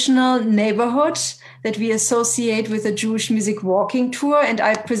traditional neighborhood that we associate with a Jewish music walking tour. And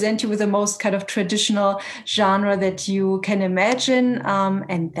I present you with the most kind of traditional genre that you can imagine,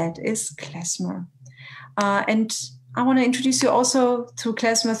 and that is klezmer. And I want to introduce you also to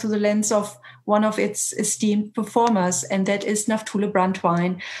klezmer through the lens of one of its esteemed performers, and that is Naftule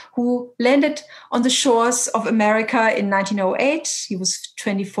Brandwein, who landed on the shores of America in 1908. He was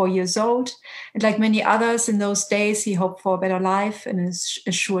 24 years old. And like many others in those days, he hoped for a better life and an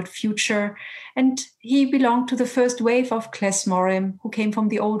assured future. And he belonged to the first wave of klezmorim, who came from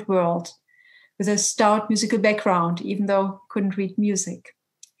the old world with a stout musical background, even though couldn't read music.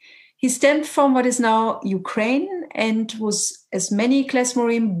 He stemmed from what is now Ukraine and was, as many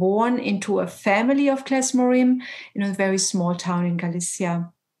klezmorim, born into a family of klezmorim in a very small town in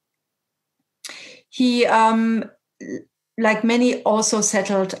Galicia. He, like many, also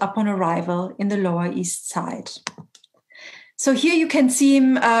settled upon arrival in the Lower East Side. So here you can see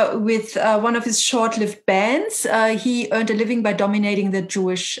him with one of his short-lived bands. He earned a living by dominating the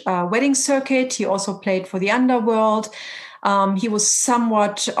Jewish wedding circuit. He also played for the underworld. He was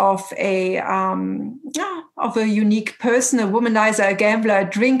somewhat of a unique person, a womanizer, a gambler, a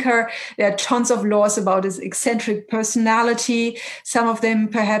drinker. There are tons of laws about his eccentric personality. Some of them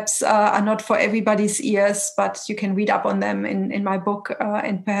perhaps are not for everybody's ears, but you can read up on them in my book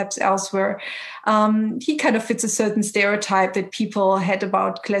and perhaps elsewhere. He kind of fits a certain stereotype that people had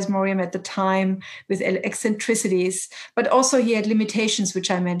about klezmorim at the time with eccentricities, but also he had limitations,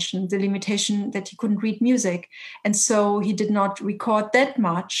 which I mentioned, the limitation that he couldn't read music. And so he did not record that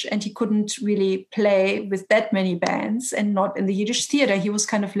much, and he couldn't really play with that many bands, and not in the Yiddish theater. He was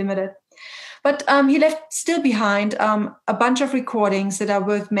kind of limited. But he left still behind a bunch of recordings that are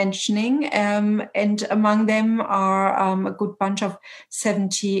worth mentioning, and among them are a good bunch of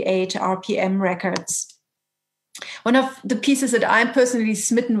 78 RPM records. One of the pieces that I'm personally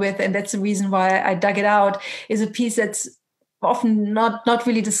smitten with, and that's the reason why I dug it out, is a piece that's often not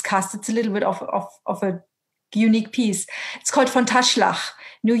really discussed. It's a little bit of a unique piece. It's called Von Taschlach,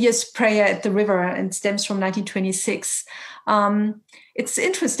 New Year's Prayer at the River, and stems from 1926. It's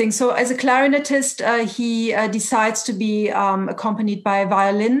interesting. So as a clarinetist, he decides to be accompanied by a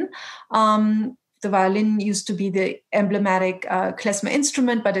violin. The violin used to be the emblematic klezmer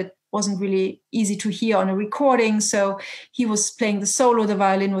instrument, but it wasn't really easy to hear on a recording. So he was playing the solo. The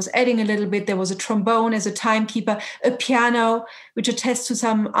violin was adding a little bit. There was a trombone as a timekeeper, a piano, which attests to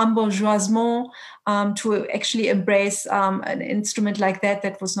some embourgeoisement, to actually embrace an instrument like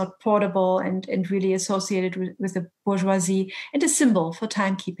that was not portable and really associated with the bourgeoisie, and a symbol for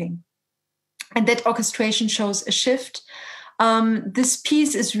timekeeping. And that orchestration shows a shift. This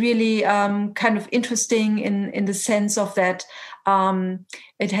piece is really kind of interesting in the sense of that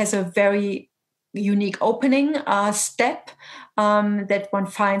it has a very unique opening step that one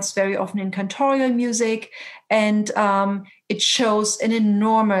finds very often in cantorial music, and it shows an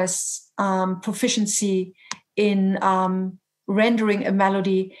enormous proficiency in rendering a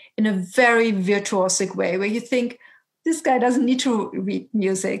melody in a very virtuosic way, where you think, this guy doesn't need to read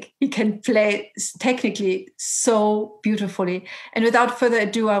music. He can play technically so beautifully. And without further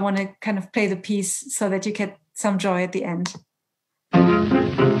ado, I want to kind of play the piece so that you get some joy at the end.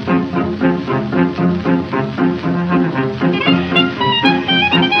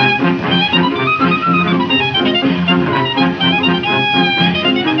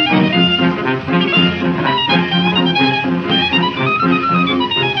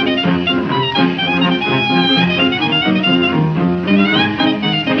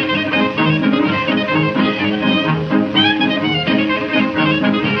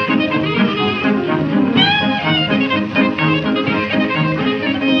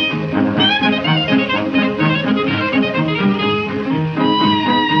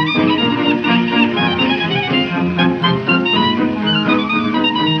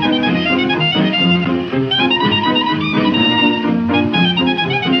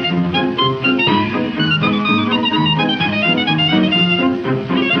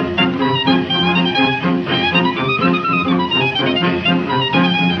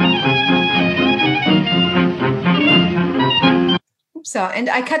 And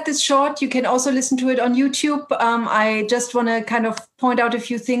I cut this short. You can also listen to it on YouTube. I just want to kind of point out a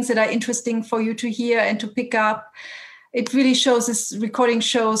few things that are interesting for you to hear and to pick up. It really shows, this recording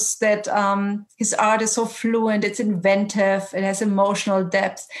shows that his art is so fluent, it's inventive, it has emotional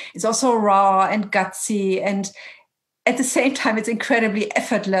depth. It's also raw and gutsy, and at the same time, it's incredibly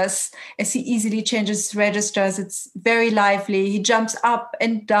effortless as he easily changes registers. It's very lively. He jumps up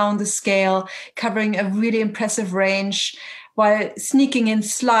and down the scale, covering a really impressive range, while sneaking in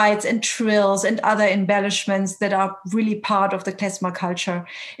slides and trills and other embellishments that are really part of the klezmer culture.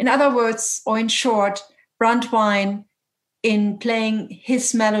 In other words, or in short, Brandwein, in playing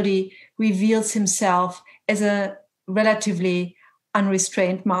his melody, reveals himself as a relatively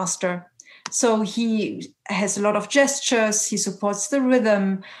unrestrained master. So he has a lot of gestures, he supports the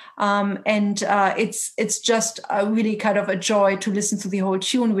rhythm, and it's just a really kind of a joy to listen to the whole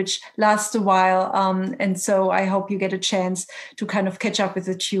tune, which lasts a while. And so I hope you get a chance to kind of catch up with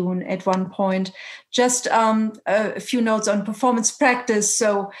the tune at one point. Just a few notes on performance practice.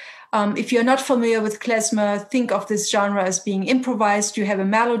 So if you're not familiar with klezmer, think of this genre as being improvised. You have a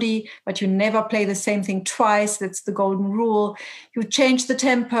melody, but you never play the same thing twice. That's the golden rule. You change the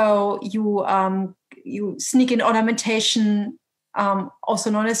tempo. You sneak in ornamentation,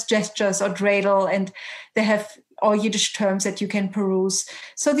 also known as gestures or dreidel, and they have all Yiddish terms that you can peruse.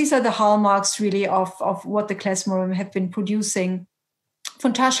 So these are the hallmarks really of what the klezmer have been producing.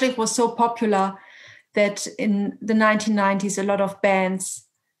 Von Taschlik was so popular that in the 1990s, a lot of bands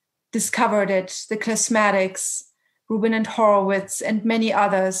discovered it, the Klezmatics, Rubin and Horowitz, and many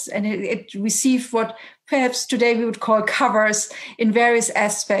others. And it received what perhaps today we would call covers in various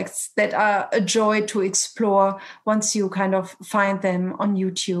aspects that are a joy to explore once you kind of find them on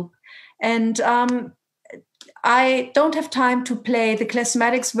YouTube. And I don't have time to play the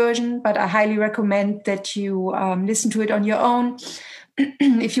Klezmatics version, but I highly recommend that you listen to it on your own.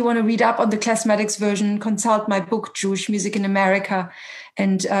 If you want to read up on the Klezmatics version, consult my book, Jewish Music in America,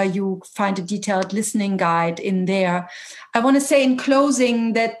 and you find a detailed listening guide in there. I want to say in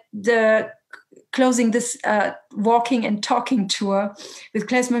closing that closing this walking and talking tour with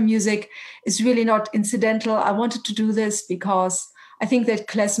klezmer music is really not incidental. I wanted to do this because I think that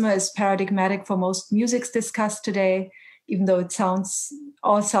klezmer is paradigmatic for most musics discussed today, even though it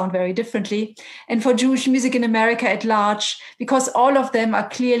all sound very differently. And for Jewish music in America at large, because all of them are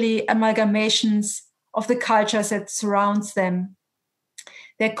clearly amalgamations of the cultures that surrounds them.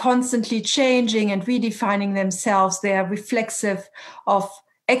 They're constantly changing and redefining themselves. They are reflexive of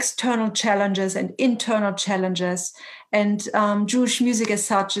external challenges and internal challenges. And Jewish music as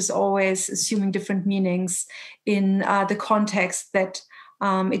such is always assuming different meanings in the context that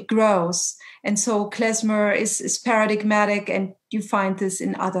it grows. And so klezmer is paradigmatic, and you find this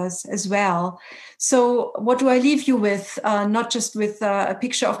in others as well. So what do I leave you with? Not just with a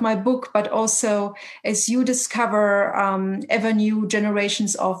picture of my book, but also as you discover ever new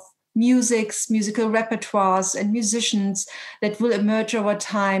generations of musical repertoires and musicians that will emerge over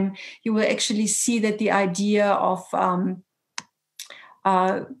time, you will actually see that the idea of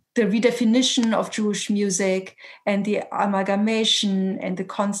the redefinition of Jewish music and the amalgamation and the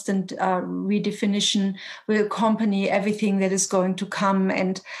constant redefinition will accompany everything that is going to come.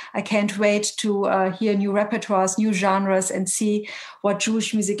 And I can't wait to hear new repertoires, new genres, and see what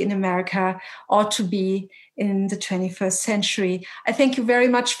Jewish music in America ought to be in the 21st century. I thank you very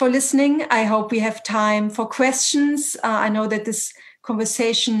much for listening. I hope we have time for questions. I know that this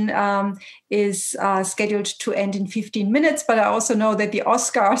conversation is scheduled to end in 15 minutes, but I also know that the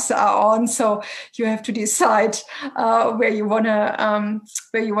Oscars are on, so you have to decide where you want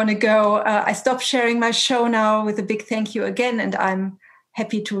to go. I stop sharing my show now with a big thank you again, and I'm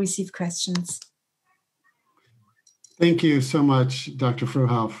happy to receive questions. Thank you so much, Dr.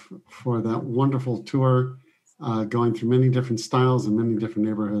 Fruhauf, for that wonderful tour, going through many different styles and many different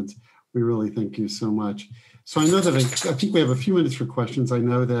neighborhoods. We really thank you so much. So I know that I think we have a few minutes for questions. I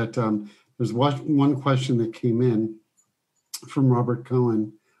know that there's one question that came in from Robert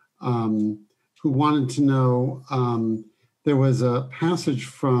Cohen, who wanted to know, there was a passage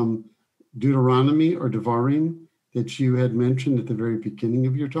from Deuteronomy or Devarim that you had mentioned at the very beginning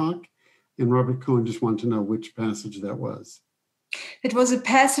of your talk. And Robert Cohen just wanted to know which passage that was. It was a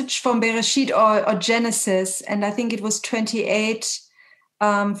passage from Bereshit or Genesis, and I think it was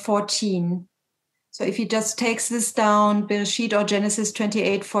 28:14. So if he just takes this down, Bereshit or Genesis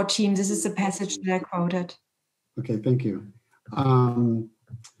 28:14, this is the passage that I quoted. Okay, thank you.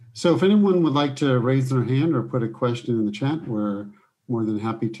 So if anyone would like to raise their hand or put a question in the chat, we're more than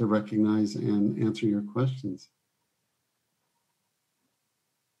happy to recognize and answer your questions.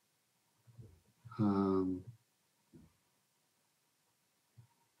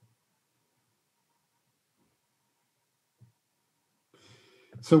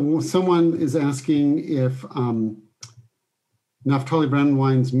 So someone is asking if Naftali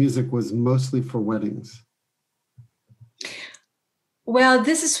Brandwine's music was mostly for weddings. Well,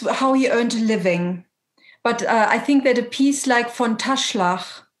 this is how he earned a living. But I think that a piece like Von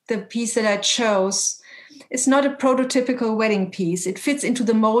Taschlach, the piece that I chose, is not a prototypical wedding piece. It fits into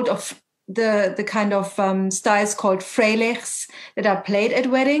the mold of the kind of styles called Freilichs that are played at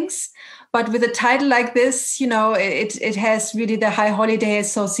weddings. But with a title like this, you know, it has really the high holiday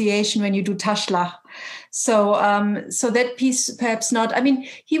association when you do Taschlach. So that piece, perhaps not. I mean,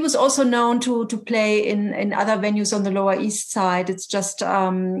 he was also known to play in other venues on the Lower East Side. It's just,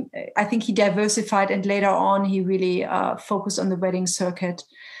 I think he diversified, and later on he really focused on the wedding circuit.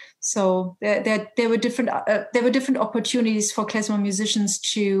 So there were different opportunities for klezmer musicians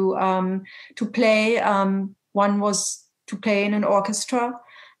to play. One was to play in an orchestra.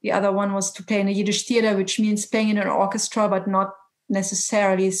 The other one was to play in a Yiddish theater, which means playing in an orchestra, but not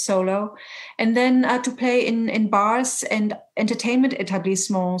necessarily solo. And then to play in bars and entertainment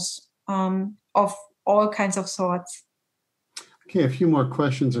etablissements of all kinds of sorts. Okay, a few more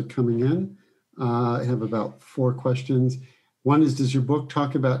questions are coming in. I have about 4 questions. One is, does your book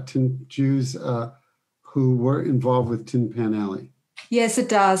talk about Jews who were involved with Tin Pan Alley? Yes, it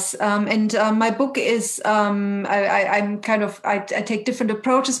does. And my book is, I take different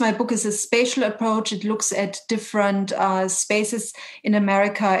approaches. My book is a spatial approach. It looks at different spaces in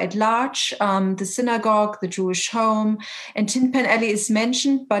America at large, the synagogue, the Jewish home, and Tin Pan Alley is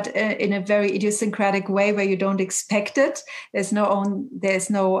mentioned, but in a very idiosyncratic way where you don't expect it. There's no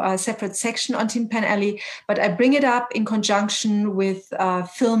separate section on Tin Pan Alley, but I bring it up in conjunction with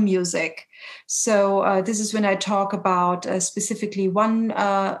film music. So this is when I talk about specifically one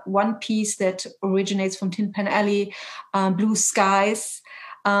piece that originates from Tin Pan Alley, Blue Skies,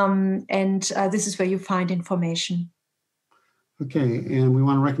 and this is where you find information. Okay, and we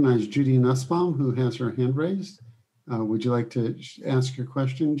want to recognize Judy Nussbaum, who has her hand raised. Would you like to ask your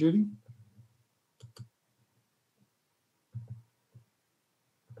question, Judy?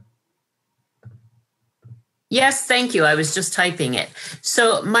 Yes, thank you. I was just typing it.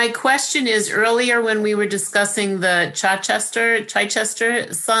 So my question is, earlier when we were discussing the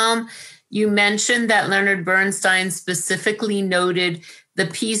Chichester Psalm, you mentioned that Leonard Bernstein specifically noted the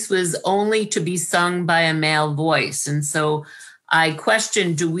piece was only to be sung by a male voice. And so I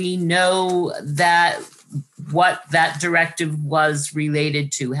question, do we know that what that directive was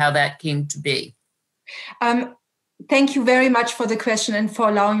related to, how that came to be? Thank you very much for the question and for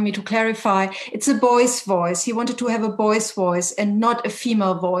allowing me to clarify. It's a boy's voice. He wanted to have a boy's voice and not a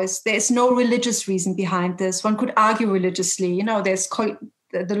female voice. There is no religious reason behind this. One could argue religiously. You know, there's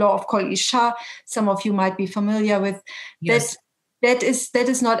the law of Kol Isha. Some of you might be familiar with. Yes. That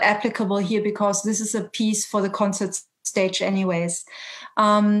is not applicable here because this is a piece for the concert stage anyways.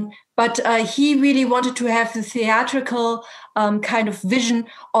 But he really wanted to have the theatrical kind of vision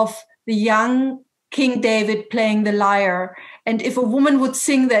of the young King David playing the lyre. And if a woman would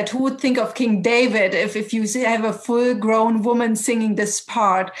sing that, who would think of King David if you have a full-grown woman singing this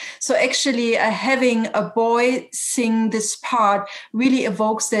part? So actually having a boy sing this part really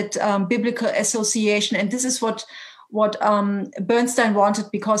evokes that biblical association. And this is what Bernstein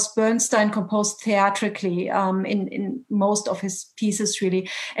wanted, because Bernstein composed theatrically in most of his pieces, really.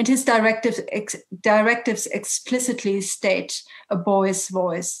 And his directives explicitly state a boy's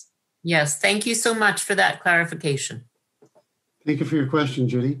voice. Yes, thank you so much for that clarification. Thank you for your question,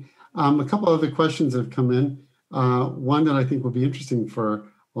 Judy. A couple other questions that have come in. One that I think will be interesting for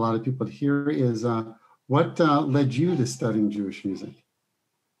a lot of people to hear is, what led you to studying Jewish music?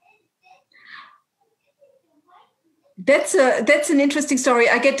 That's an interesting story.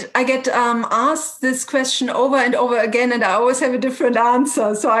 I get asked this question over and over again, and I always have a different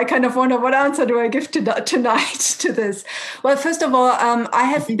answer. So I kind of wonder, what answer do I give tonight to this? Well, first of all,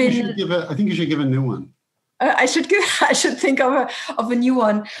 I think you should give a new one. I should think of a new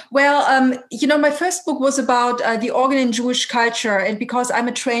one. Well, my first book was about the organ in Jewish culture, and because I'm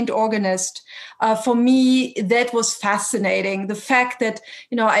a trained organist, for me that was fascinating. The fact that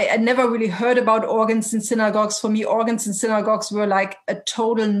I never really heard about organs in synagogues. For me, organs in synagogues were like a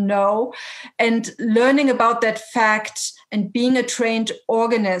total no, and learning about that fact and being a trained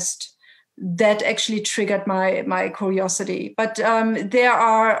organist, that actually triggered my curiosity. But there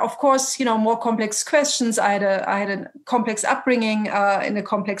are, of course, more complex questions. I had a complex upbringing in a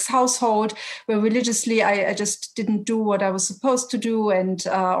complex household where religiously I just didn't do what I was supposed to do and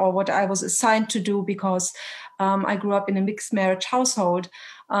or what I was assigned to do, because I grew up in a mixed marriage household,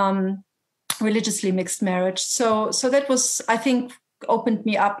 religiously mixed marriage. So that was, I think, opened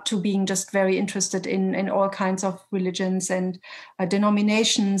me up to being just very interested in all kinds of religions and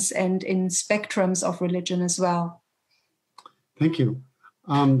denominations and in spectrums of religion as well. Thank you.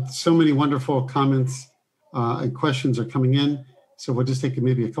 So many wonderful comments and questions are coming in. So we'll just take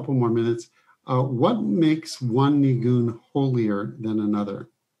maybe a couple more minutes. What makes one nigun holier than another?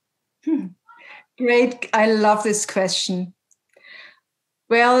 Great. I love this question.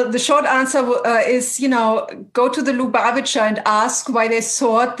 Well, the short answer is, go to the Lubavitcher and ask why they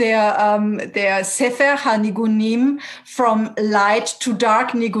sort their Sefer HaNigunim from light to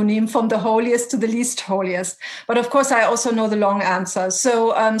dark Nigunim, from the holiest to the least holiest. But of course, I also know the long answer.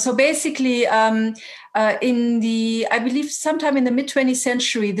 So basically, I believe sometime in the mid-20th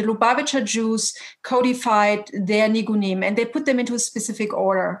century, the Lubavitcher Jews codified their Nigunim and they put them into a specific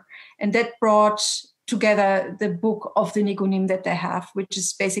order. And that brought together the book of the Nigunim that they have, which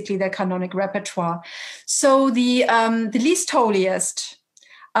is basically their canonic repertoire. So the least holiest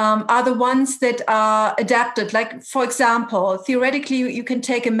are the ones that are adapted. Like, for example, theoretically, you can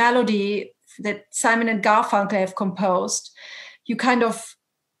take a melody that Simon and Garfunkel have composed. You kind of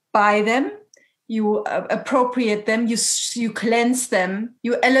buy them, you appropriate them, you cleanse them,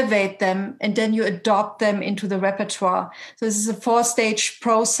 you elevate them, and then you adopt them into the repertoire. So this is a 4-stage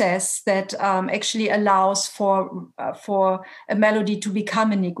process that actually allows for a melody to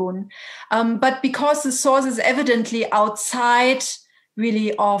become a nigun. But because the source is evidently outside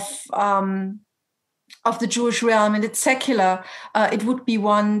really of the Jewish realm and it's secular, it would be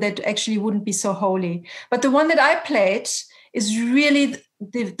one that actually wouldn't be so holy. But the one that I played is really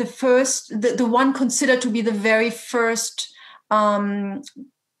the one considered to be the very first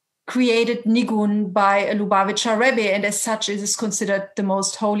created nigun by a Lubavitcher Rebbe, and as such it is considered the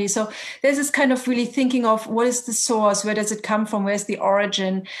most holy. So there's this kind of really thinking of what is the source, where does it come from, where's the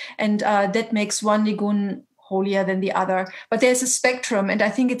origin, and that makes one nigun holier than the other. But there's a spectrum, and I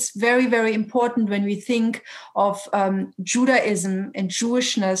think it's very, very important when we think of Judaism and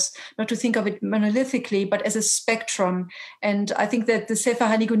Jewishness, not to think of it monolithically, but as a spectrum. And I think that the Sefer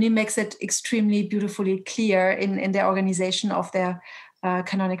HaNigunim makes it extremely beautifully clear in their organization of their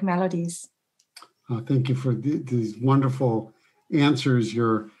canonic melodies. Thank you for these wonderful answers.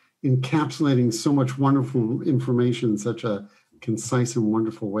 You're encapsulating so much wonderful information in such a concise and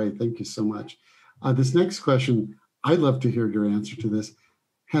wonderful way. Thank you so much. This next question, I'd love to hear your answer to this.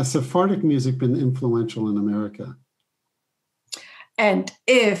 Has Sephardic music been influential in America? And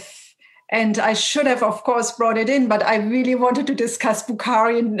I should have, of course, brought it in, but I really wanted to discuss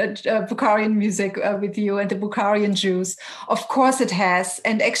Bukharian music with you and the Bukharian Jews. Of course it has.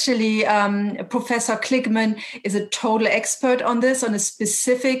 And actually, Professor Kligman is a total expert on this, on a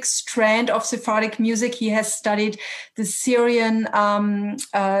specific strand of Sephardic music. He has studied the Syrian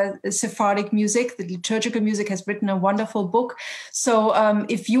Sephardic music. The liturgical music, has written a wonderful book. So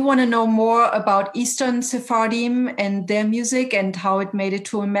if you want to know more about Eastern Sephardim and their music and how it made it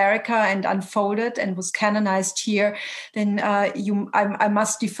to America and unfolded and was canonized here, then I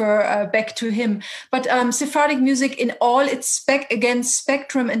must defer back to him. But Sephardic music in all its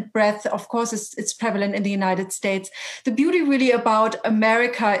spectrum and breadth, of course, it's prevalent in the United States. The beauty really about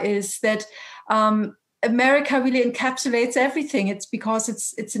America is that America really encapsulates everything. It's because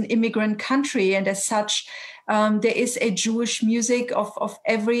it's an immigrant country, and as such, there is a Jewish music of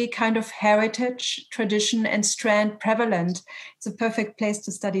every kind of heritage, tradition, and strand prevalent. It's a perfect place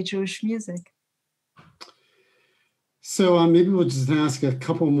to study Jewish music. So maybe we'll just ask a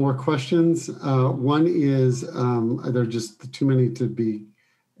couple more questions. One is, there are just too many to be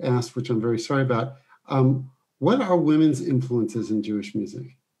asked, which I'm very sorry about. What are women's influences in Jewish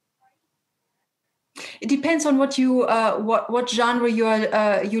music? It depends on what genre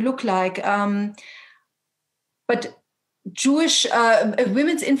you look like. But Jewish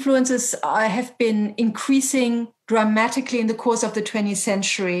women's influences have been increasing dramatically in the course of the 20th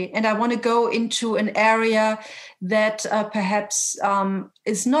century. And I want to go into an area that perhaps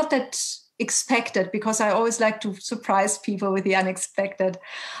is not that expected, because I always like to surprise people with the unexpected.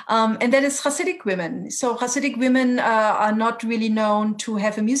 And that is Hasidic women. So Hasidic women are not really known to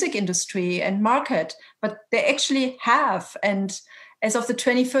have a music industry and market, but they actually have. And as of the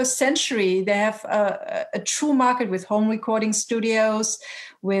 21st century, they have a true market with home recording studios,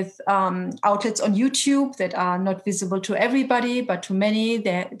 with outlets on YouTube that are not visible to everybody, but to many.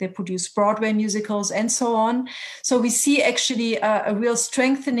 They produce Broadway musicals and so on. So we see actually a real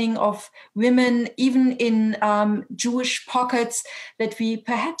strengthening of women, even in Jewish pockets, that we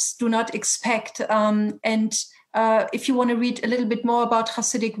perhaps do not expect. If you want to read a little bit more about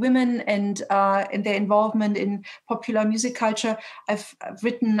Hasidic women and their involvement in popular music culture, I've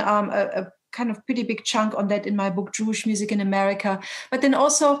written a kind of pretty big chunk on that in my book, Jewish Music in America. But then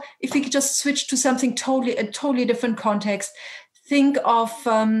also, if we could just switch to something a totally different context, think of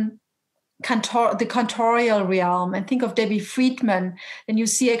the cantorial realm and think of Debbie Friedman. And you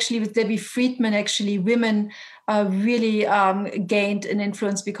see actually with Debbie Friedman, actually women really gained an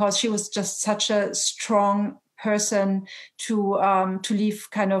influence because she was just such a strong person to leave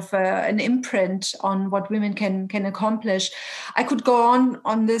kind of an imprint on what women can accomplish. I could go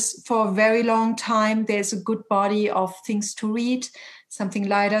on this for a very long time. There's a good body of things to read, something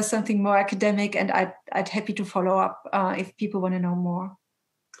lighter, something more academic, and I'd happy to follow up if people want to know more.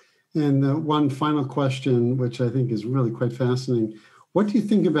 And one final question, which I think is really quite fascinating. What do you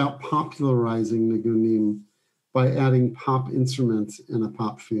think about popularizing nigunim by adding pop instruments and a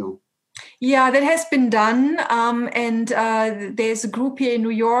pop feel? Yeah, that has been done. And there's a group here in New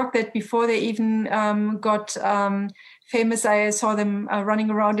York that before they even got famous, I saw them running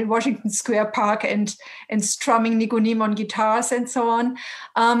around in Washington Square Park and strumming nigunim on guitars and so on.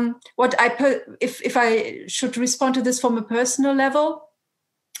 If I should respond to this from a personal level,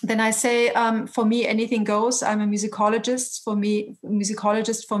 then I say, for me, anything goes. I'm a musicologist. For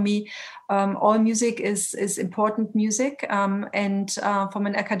me, all music is important music. And from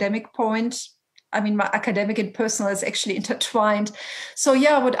an academic point, I mean, my academic and personal is actually intertwined. So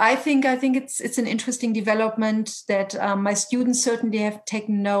yeah, what I think it's an interesting development that my students certainly have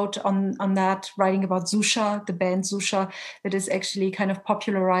taken note on that, writing about Zusha, the band Zusha, that is actually kind of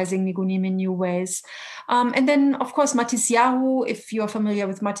popularizing nigunim in new ways. And then, of course, Matisyahu, if you're familiar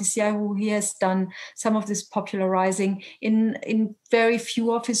with Matisyahu, he has done some of this popularizing in very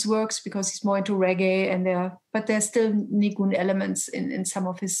few of his works because he's more into reggae, but there's still nigun elements in some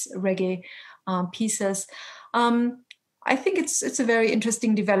of his reggae pieces. I think it's a very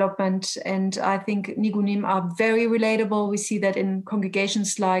interesting development, and I think nigunim are very relatable. We see that in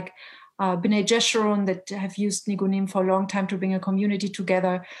congregations like B'nai Jeshurun that have used nigunim for a long time to bring a community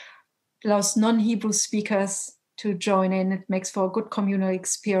together, allows non-Hebrew speakers to join in. It makes for a good communal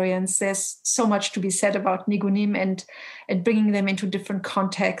experience. There's so much to be said about nigunim and bringing them into different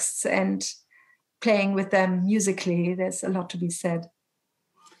contexts and playing with them musically. There's a lot to be said.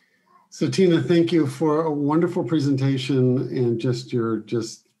 So Tina, thank you for a wonderful presentation and just your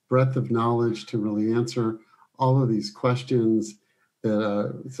breadth of knowledge to really answer all of these questions.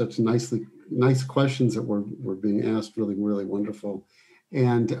 Such nice questions that were being asked. Really, really wonderful.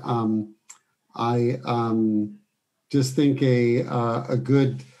 And I just think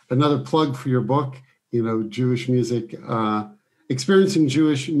another plug for your book. Jewish music, experiencing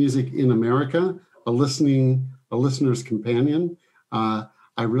Jewish music in America, a listener's companion.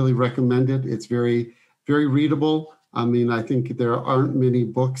 I really recommend it. It's very, very readable. I mean, I think there aren't many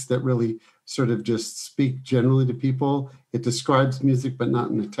books that really sort of just speak generally to people. It describes music, but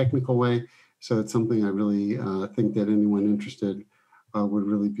not in a technical way. So it's something I really think that anyone interested would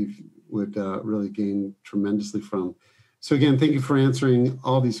really gain tremendously from. So again, thank you for answering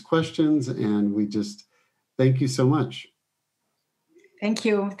all these questions, and we just thank you so much. Thank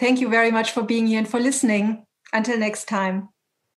you. Thank you very much for being here and for listening. Until next time.